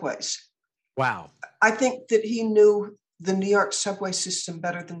the subways. Wow. I think that he knew the New York subway system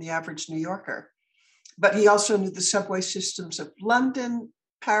better than the average New Yorker. But he also knew the subway systems of London,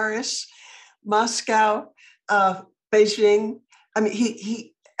 Paris, Moscow, Beijing. I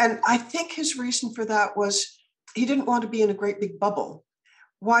mean, and I think his reason for that was he didn't want to be in a great big bubble.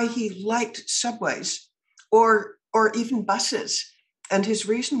 Why he liked subways or even buses. And his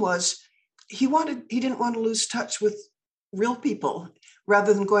reason was he didn't want to lose touch with real people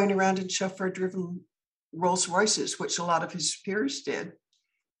rather than going around in chauffeur-driven Rolls Royces, which a lot of his peers did.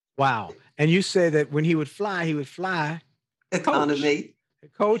 Wow. And you say that when he would fly economy.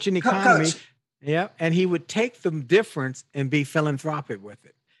 Coach and economy. Coach. Yeah. And he would take the difference and be philanthropic with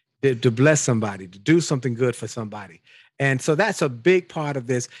it, to bless somebody, to do something good for somebody. And so that's a big part of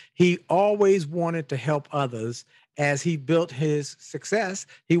this. He always wanted to help others. As he built his success,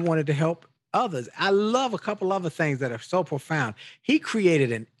 he wanted to help others. I love a couple other things that are so profound. He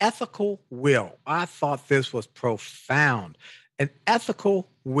created an ethical will. I thought this was profound. An ethical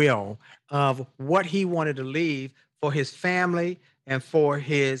will of what he wanted to leave for his family and for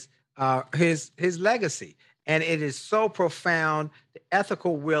his legacy. And it is so profound. The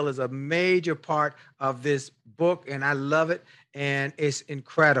ethical will is a major part of this book, and I love it, and it's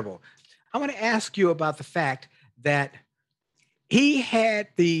incredible. I want to ask you about the fact that he had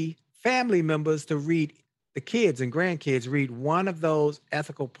the family members to read, the kids and grandkids read one of those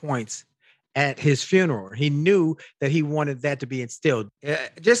ethical points at his funeral. He knew that he wanted that to be instilled.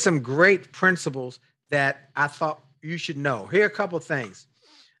 Just some great principles that I thought you should know. Here are a couple of things.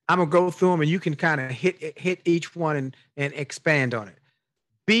 I'm going to go through them and you can kind of hit each one and expand on it.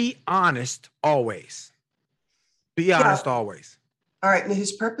 Be honest always. Be honest always. All right. And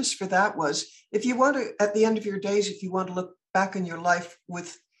his purpose for that was, if you want to, at the end of your days, if you want to look back on your life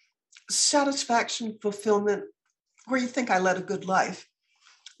with satisfaction, fulfillment, where you think I led a good life,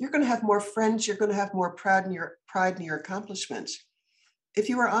 you're going to have more friends. You're going to have more pride in your accomplishments if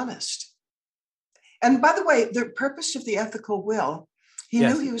you are honest. And by the way, the purpose of the ethical will, he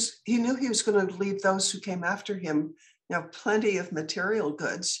knew he was going to leave those who came after him, plenty of material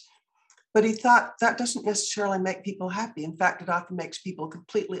goods. But he thought that doesn't necessarily make people happy. In fact, it often makes people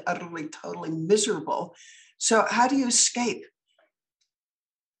completely, utterly, totally miserable. So how do you escape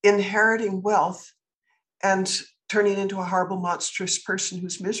inheriting wealth and turning into a horrible, monstrous person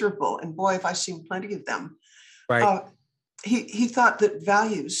who's miserable? And boy, have I seen plenty of them. Right. He thought that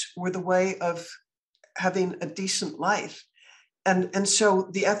values were the way of having a decent life. And so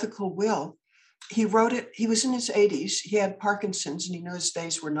the ethical will he wrote it. He was in his 80s. He had Parkinson's and he knew his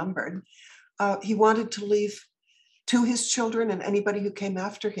days were numbered. He wanted to leave to his children and anybody who came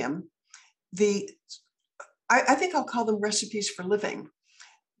after him I think I'll call them recipes for living,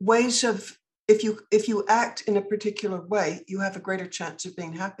 ways of, if you act in a particular way, you have a greater chance of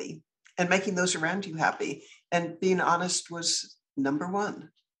being happy and making those around you happy. And being honest was number one.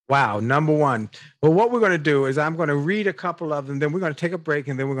 Wow, number one. Well, what we're going to do is I'm going to read a couple of them, then we're going to take a break,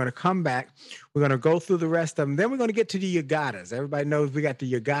 and then we're going to come back. We're going to go through the rest of them. Then we're going to get to the you gottas. Everybody knows we got the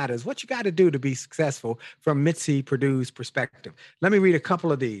you gottas. What you got to do to be successful from Mitzi Perdue's perspective. Let me read a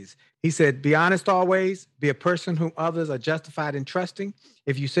couple of these. He said, be honest always. Be a person whom others are justified in trusting.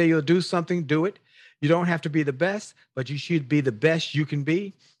 If you say you'll do something, do it. You don't have to be the best, but you should be the best you can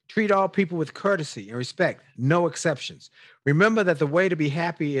be. Treat all people with courtesy and respect, no exceptions. Remember that the way to be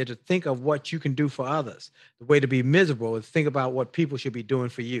happy is to think of what you can do for others. The way to be miserable is to think about what people should be doing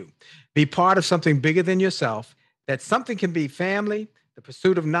for you. Be part of something bigger than yourself. That something can be family, the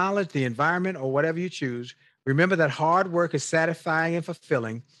pursuit of knowledge, the environment, or whatever you choose. Remember that hard work is satisfying and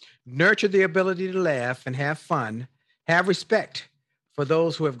fulfilling. Nurture the ability to laugh and have fun. Have respect for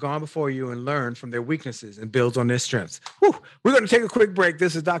those who have gone before you and learned from their weaknesses and builds on their strengths. Whew. We're going to take a quick break.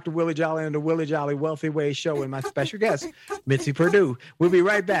 This is Dr. Willie Jolly and the Willie Jolly Wealthy Ways Show and my special guest, Mitzi Perdue. We'll be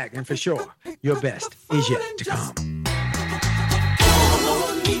right back. And for sure, your best is yet to come.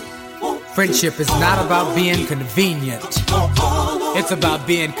 Friendship is not about being convenient. It's about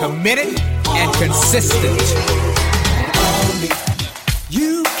being committed and consistent.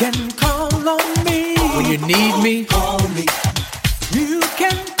 You can call on me when you need me. Call me. You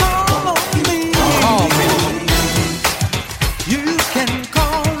can call on me. Call me. You can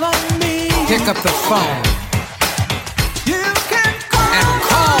call on me. Pick up the phone. You can call and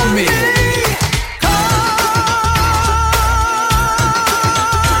call me.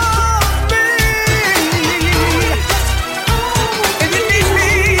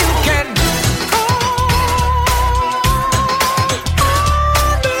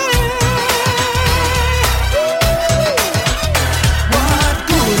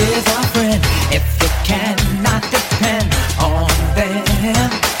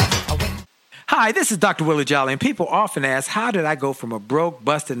 Hi, this is Dr. Willie Jolly, and people often ask, how did I go from a broke,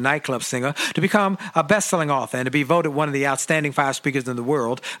 busted nightclub singer to become a best-selling author and to be voted one of the outstanding 5 speakers in the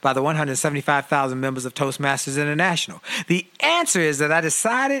world by the 175,000 members of Toastmasters International? The answer is that I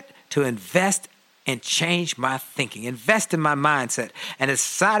decided to invest and change my thinking, invest in my mindset, and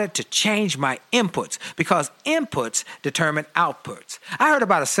decided to change my inputs because inputs determine outputs. I heard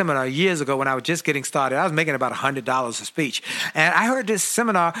about a seminar years ago when I was just getting started. I was making about $100 a speech. And I heard this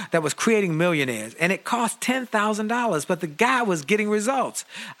seminar that was creating millionaires, and it cost $10,000, but the guy was getting results.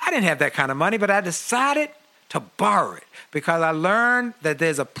 I didn't have that kind of money, but I decided to borrow it because I learned that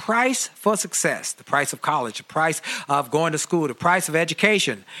there's a price for success, the price of college, the price of going to school, the price of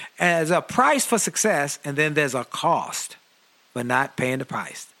education. And there's a price for success, and then there's a cost for not paying the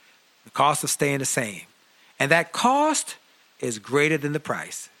price, the cost of staying the same. And that cost is greater than the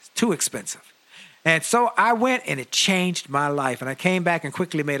price. It's too expensive. And so I went and it changed my life. And I came back and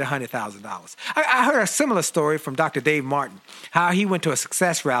quickly made $100,000. I heard a similar story from Dr. Dave Martin, how he went to a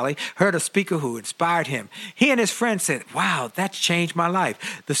success rally, heard a speaker who inspired him. He and his friend said, wow, that's changed my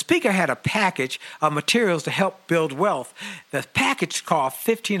life. The speaker had a package of materials to help build wealth. The package cost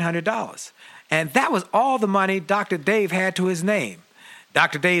 $1,500. And that was all the money Dr. Dave had to his name.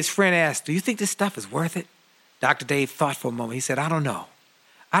 Dr. Dave's friend asked, do you think this stuff is worth it? Dr. Dave thought for a moment. He said, I don't know.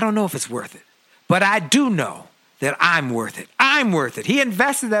 I don't know if it's worth it. But I do know that I'm worth it. I'm worth it. He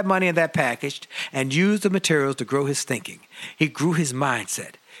invested that money in that package and used the materials to grow his thinking. He grew his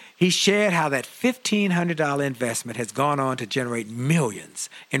mindset. He shared how that $1,500 investment has gone on to generate millions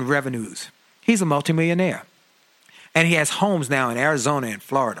in revenues. He's a multimillionaire. And he has homes now in Arizona and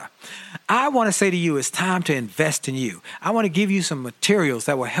Florida. I want to say to you, it's time to invest in you. I want to give you some materials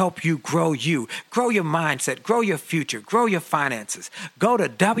that will help you, grow your mindset, grow your future, grow your finances. Go to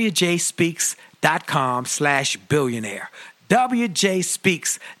wjspeaks.com/billionaire.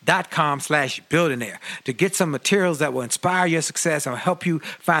 wjspeaks.com/billionaire to get some materials that will inspire your success and will help you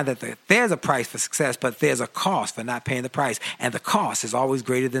find that there's a price for success, but there's a cost for not paying the price. And the cost is always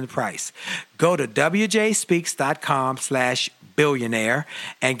greater than the price. Go to wjspeaks.com/billionaire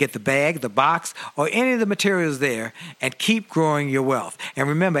and get the bag, the box, or any of the materials there and keep growing your wealth. And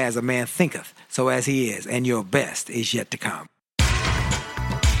remember, as a man thinketh, so as he is, and your best is yet to come.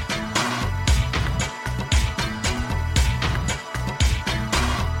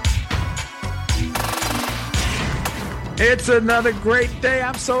 It's another great day.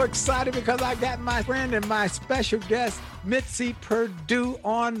 I'm so excited because I got my friend and my special guest, Mitzi Perdue,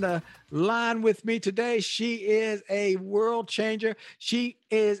 on the line with me today. She is a world changer. She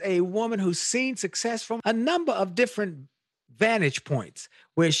is a woman who's seen success from a number of different vantage points,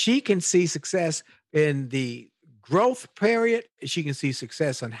 where she can see success in the growth period. She can see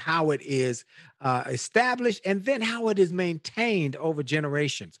success on how it is established, and then how it is maintained over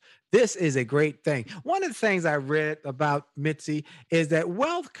generations. This is a great thing. One of the things I read about Mitzi is that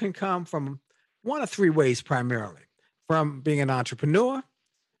wealth can come from one of three ways primarily: from being an entrepreneur,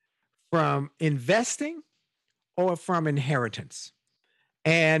 from investing, or from inheritance.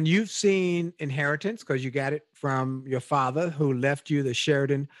 And you've seen inheritance because you got it from your father, who left you the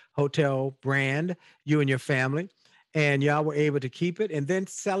Sheraton Hotel brand, you and your family, and y'all were able to keep it and then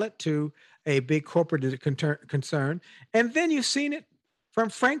sell it to a big corporate concern. And then you've seen it from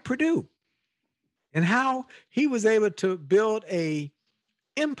Frank Perdue and how he was able to build a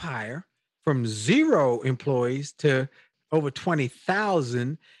empire from 0 employees to over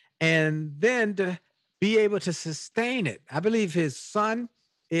 20,000, and then to be able to sustain it. I believe his son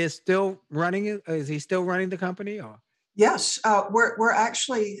is still running it. Is he still running the company? Or Yes, we're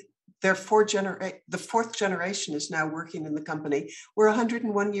actually the fourth generation is now working in the company. We're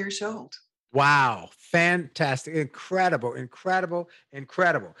 101 years old. Wow, fantastic, incredible.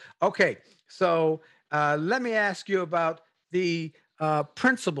 Okay, so let me ask you about the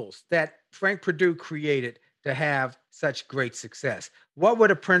principles that Frank Perdue created to have such great success. What were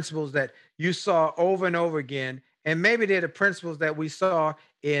the principles that you saw over and over again? And maybe they're the principles that we saw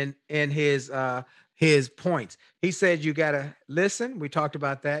in his points. He said you got to listen. We talked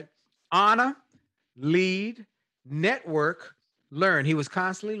about that. Honor, lead, network, learn. He was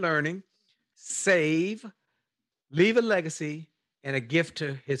constantly learning, save, leave a legacy, and a gift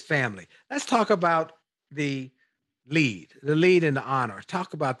to his family. Let's talk about the lead and the honor.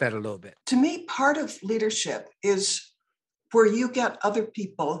 Talk about that a little bit. To me, part of leadership is where you get other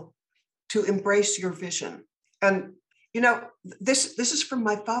people to embrace your vision. And, this is from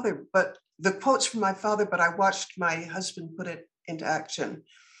my father, but the quote's from my father, but I watched my husband put it into action.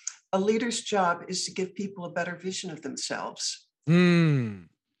 A leader's job is to give people a better vision of themselves.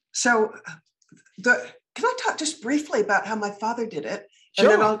 So can I talk just briefly about how my father did it?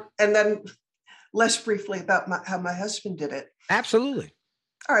 Sure. And then less briefly about how my husband did it. Absolutely.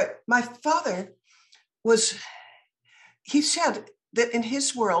 All right. My father he said that in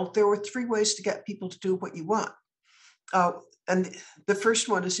his world, there were 3 ways to get people to do what you want. And the first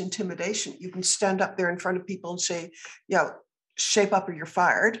one is intimidation. You can stand up there in front of people and say, shape up or you're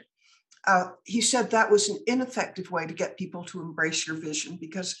fired. He said that was an ineffective way to get people to embrace your vision,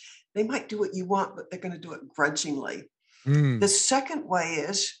 because they might do what you want, but they're going to do it grudgingly. The second way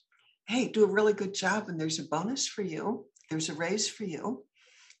is, hey, do a really good job and there's a bonus for you. There's a raise for you.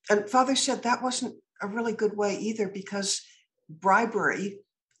 And Father said that wasn't a really good way either, because bribery,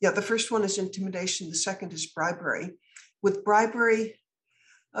 the first one is intimidation. The second is bribery. With bribery,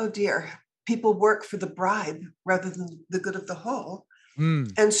 oh dear, people work for the bribe rather than the good of the whole.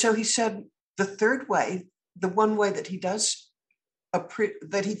 And so he said the third way, the one way that he does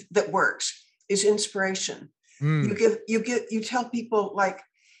that works, is inspiration. You tell people, like,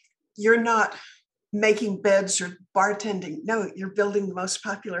 you're not making beds or bartending. No, you're building the most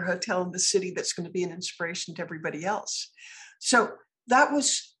popular hotel in the city that's going to be an inspiration to everybody else. So that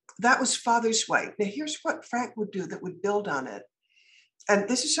was Father's way. Now here's what Frank would do that would build on it. And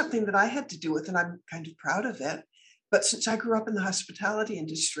this is something that I had to do with, and I'm kind of proud of it. But since I grew up in the hospitality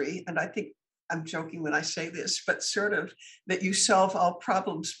industry, and I think I'm joking when I say this, but sort of that you solve all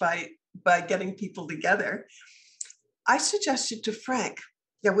problems by getting people together, I suggested to Frank,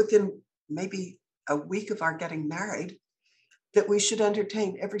 within maybe a week of our getting married, that we should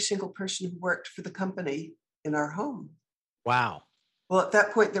entertain every single person who worked for the company in our home. Wow. Well, at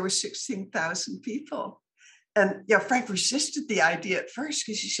that point, there were 16,000 people. And Frank resisted the idea at first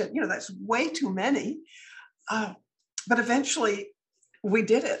because he said, that's way too many. But eventually we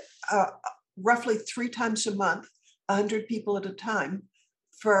did it. Roughly 3 times a month, 100 people at a time,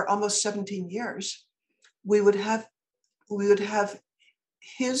 for almost 17 years. We would have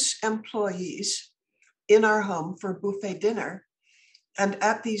his employees in our home for a buffet dinner. And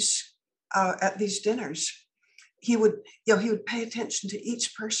at these dinners, he would pay attention to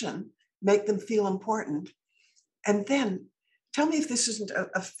each person, make them feel important. And then tell me if this isn't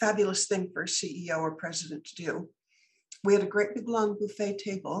a fabulous thing for a CEO or president to do. We had a great big long buffet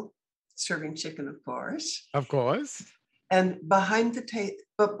table, serving chicken, of course. Of course. And behind the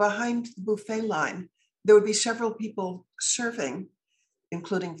buffet line, there would be several people serving,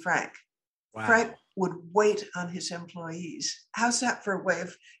 including Frank. Wow. Frank would wait on his employees. How's that for a way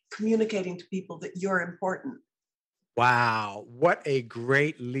of communicating to people that you're important? Wow. What a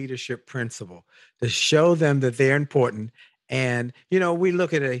great leadership principle to show them that they're important. And, we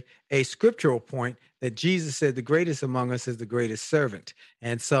look at a scriptural point that Jesus said the greatest among us is the greatest servant.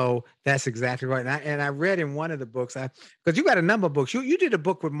 And so that's exactly right. And I read in one of the books, because you got a number of books. You did a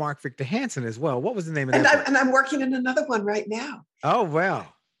book with Mark Victor Hansen as well. What was the name of that book? And I'm working in another one right now. Oh,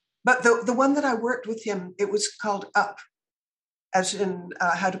 well. But the one that I worked with him, it was called Up, as in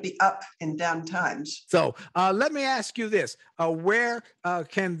how to be up in down times. So let me ask you this. Where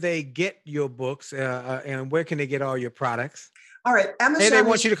can they get your books and where can they get all your products? All right. Amazon. And they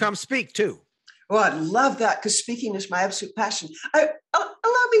want you to come speak too. Well, I love that because speaking is my absolute passion.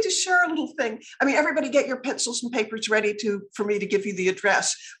 Allow me to share a little thing. I mean, everybody get your pencils and papers ready for me to give you the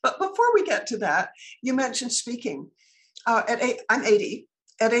address. But before we get to that, you mentioned speaking. I'm 80.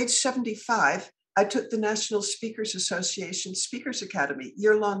 At age 75, I took the National Speakers Association Speakers Academy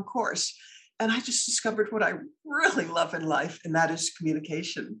year-long course, and I just discovered what I really love in life, and that is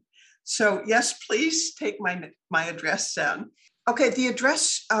communication. So yes, please take my address down. Okay, the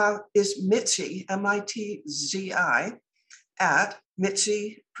address is Mitzi, MITZI, at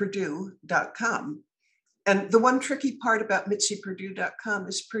MitziPurdue.com. And the one tricky part about MitziPurdue.com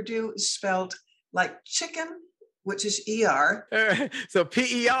is Purdue is spelled like chicken, which is ER. So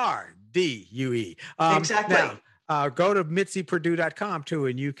PERDUE. Exactly. Now, go to MitziPurdue.com too,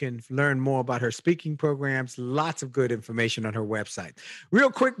 and you can learn more about her speaking programs. Lots of good information on her website. Real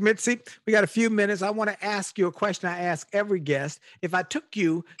quick, Mitzi, we got a few minutes. I want to ask you a question I ask every guest. If I took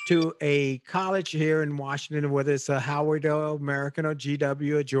you to a college here in Washington, whether it's a Howard or American or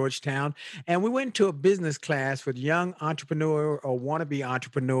GW or Georgetown, and we went to a business class with young entrepreneur or wannabe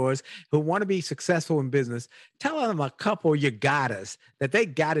entrepreneurs who want to be successful in business, tell them a couple you gottas that they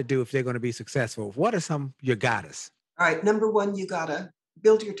got to do if they're going to be successful. What are some you gottas? All right. Number one, you got to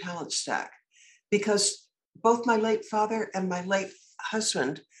build your talent stack, because both my late father and my late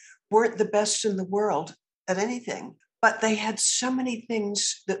husband weren't the best in the world at anything, but they had so many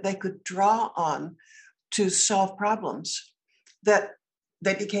things that they could draw on to solve problems that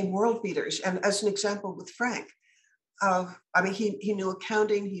they became world beaters. And as an example with Frank, he knew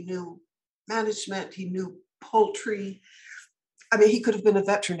accounting, he knew management, he knew poultry. He could have been a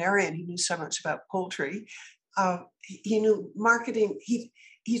veterinarian. He knew so much about poultry. He knew marketing. He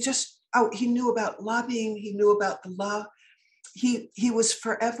knew about lobbying. He knew about the law. He was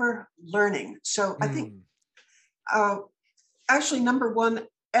forever learning. So I think actually number one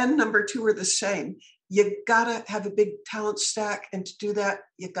and number two are the same. You gotta have a big talent stack, and to do that,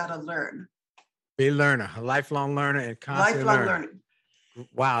 you gotta learn. Be a learner, a lifelong learner, and constant learning.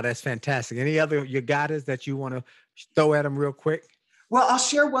 Wow, that's fantastic. Any other you gottas that you want to throw at them real quick? Well, I'll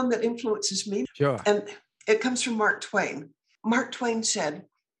share one that influences me. Sure. And it comes from Mark Twain. Mark Twain said,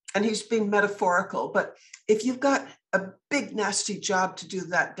 and he's being metaphorical, but if you've got a big, nasty job to do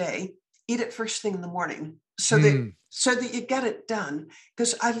that day, eat it first thing in the morning so that you get it done.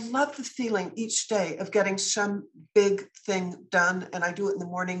 Because I love the feeling each day of getting some big thing done, and I do it in the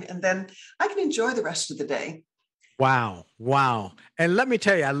morning, and then I can enjoy the rest of the day. Wow. And let me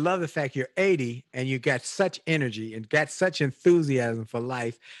tell you, I love the fact you're 80 and you got such energy and got such enthusiasm for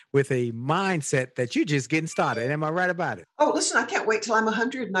life with a mindset that you're just getting started. Am I right about it? Oh, listen, I can't wait till I'm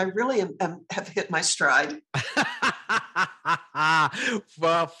 100 and I really have hit my stride.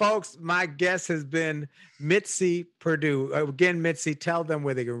 Well, folks, my guest has been Mitzi Purdue. Again, Mitzi, tell them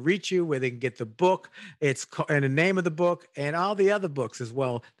where they can reach you, where they can get the book. It's and the name of the book and all the other books as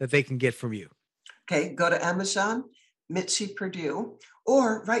well that they can get from you. Okay, go to Amazon, Mitzi Purdue,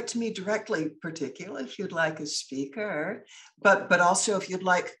 or write to me directly, particularly if you'd like a speaker, but also if you'd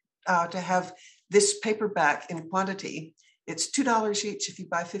like to have this paperback in quantity. It's $2 each if you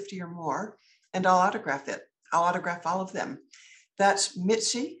buy 50 or more, and I'll autograph it. I'll autograph all of them. That's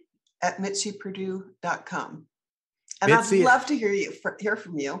Mitzi at MitziPurdue.com. And Mitzi, I'd love to hear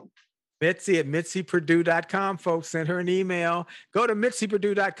from you. Mitzi at MitziPurdue.com, folks. Send her an email. Go to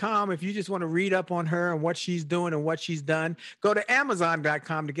MitziPurdue.com if you just want to read up on her and what she's doing and what she's done. Go to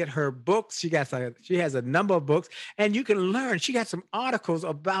Amazon.com to get her books. She has a number of books, and you can learn. She got some articles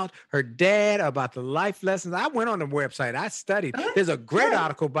about her dad, about the life lessons. I went on the website. I studied. There's a great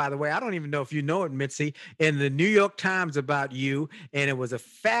article, by the way. I don't even know if you know it, Mitzi, in the New York Times about you, and it was a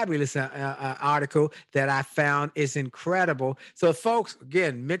fabulous article that I found. It's incredible. So, folks,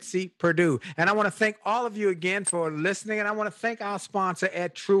 again, Mitzi Purdue. And I want to thank all of you again for listening. And I want to thank our sponsor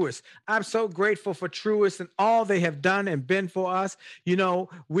at Truist. I'm so grateful for Truist and all they have done and been for us. You know,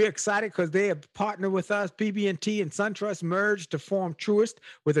 we're excited because they have partnered with us. BB&T and SunTrust merged to form Truist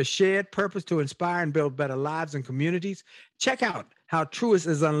with a shared purpose to inspire and build better lives and communities. Check out how Truist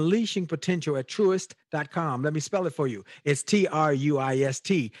is unleashing potential at Truist.com. Let me spell it for you. It's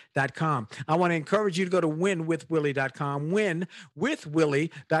TRUIST.com. I want to encourage you to go to winwithwillie.com,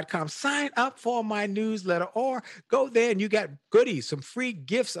 winwithwillie.com. Sign up for my newsletter or go there and you got goodies, some free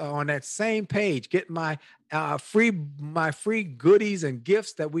gifts on that same page. Get my free goodies and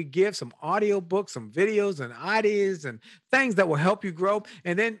gifts that we give, some audiobooks, some videos and ideas and things that will help you grow.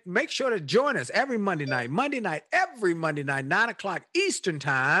 And then make sure to join us every Monday night, every Monday night, 9 o'clock Eastern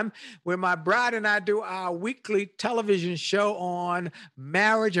time, where my bride and I do our weekly television show on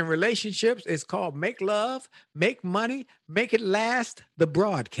marriage and relationships. It's called Make Love, Make Money, Make It Last, the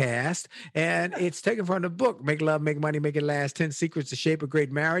broadcast. And it's taken from the book, Make Love, Make Money, Make It Last, 10 Secrets to Shape a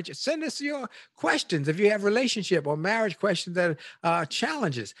Great Marriage. Send us your questions. If you have relationship or marriage questions that are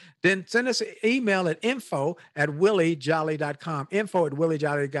challenges, then send us an email at info@williejolly.com,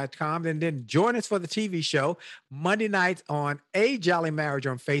 info@williejolly.com. And then join us for the TV show Monday nights on A Jolly Marriage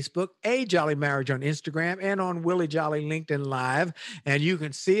on Facebook, A Jolly Marriage on Instagram, and on Willie Jolly LinkedIn Live. And you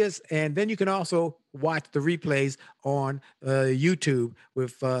can see us. And then you can also watch the replays on YouTube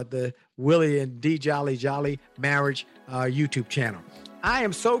with the Willie and D Jolly Marriage YouTube channel. I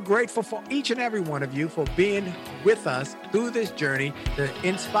am so grateful for each and every one of you for being with us through this journey to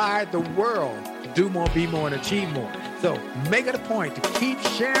inspire the world to do more, be more, and achieve more. So make it a point to keep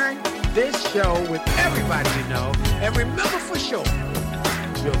sharing this show with everybody you know. And remember for sure,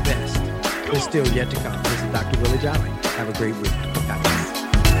 your best is still yet to come. This is Dr. Willie Jolly. Have a great week. God bless.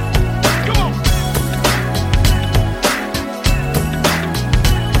 Come on.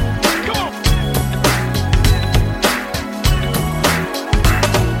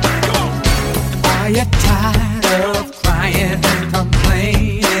 Are you tired of crying and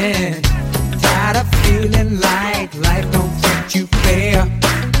complaining? Tired of feeling like life don't treat you fair?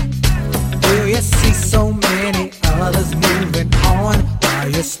 Do you see so many others moving on while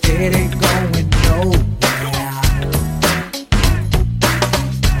you're steady going nowhere?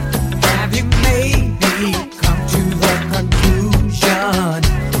 Have you maybe come to the conclusion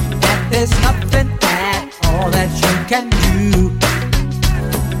that there's nothing at all that you can do?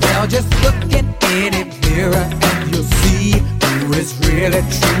 Well, just look in any mirror and you'll see who is really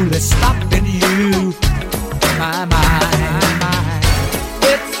truly stopping you. My.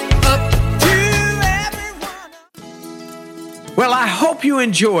 It's up to everyone. Well, I hope you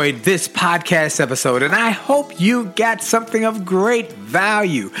enjoyed this podcast episode, and I hope you got something of great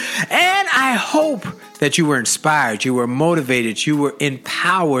value. And I hope that you were inspired, you were motivated, you were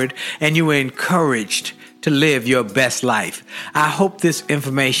empowered, and you were encouraged to live your best life. I hope this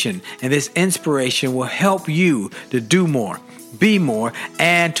information and this inspiration will help you to do more, be more,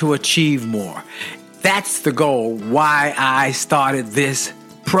 and to achieve more. That's the goal why I started this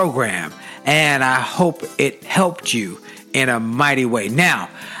program, and I hope it helped you in a mighty way. Now,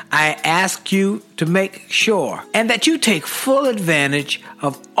 I ask you to make sure and that you take full advantage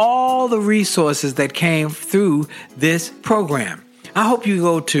of all the resources that came through this program. I hope you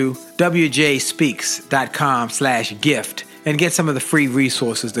go to wjspeaks.com/gift and get some of the free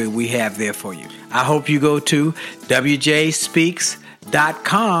resources that we have there for you. I hope you go to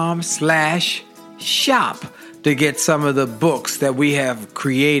wjspeaks.com/shop to get some of the books that we have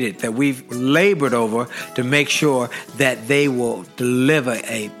created, that we've labored over to make sure that they will deliver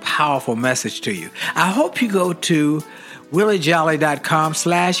a powerful message to you. I hope you go to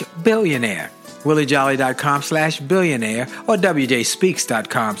williejolly.com/billionaire. williejolly.com/billionaire or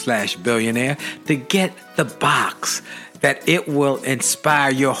wjspeaks.com/billionaire to get the box that it will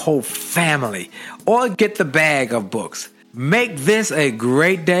inspire your whole family, or get the bag of books. Make this a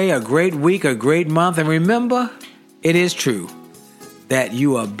great day, a great week, a great month. And remember, it is true that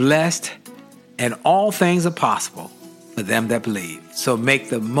you are blessed and all things are possible for them that believe. So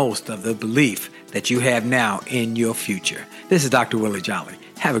make the most of the belief that you have now in your future. This is Dr. Willie Jolly.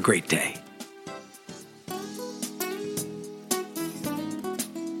 Have a great day.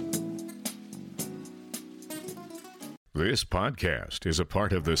 This podcast is a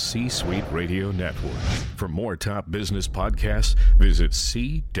part of the C-Suite Radio Network. For more top business podcasts, visit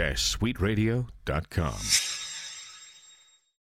c-suiteradio.com.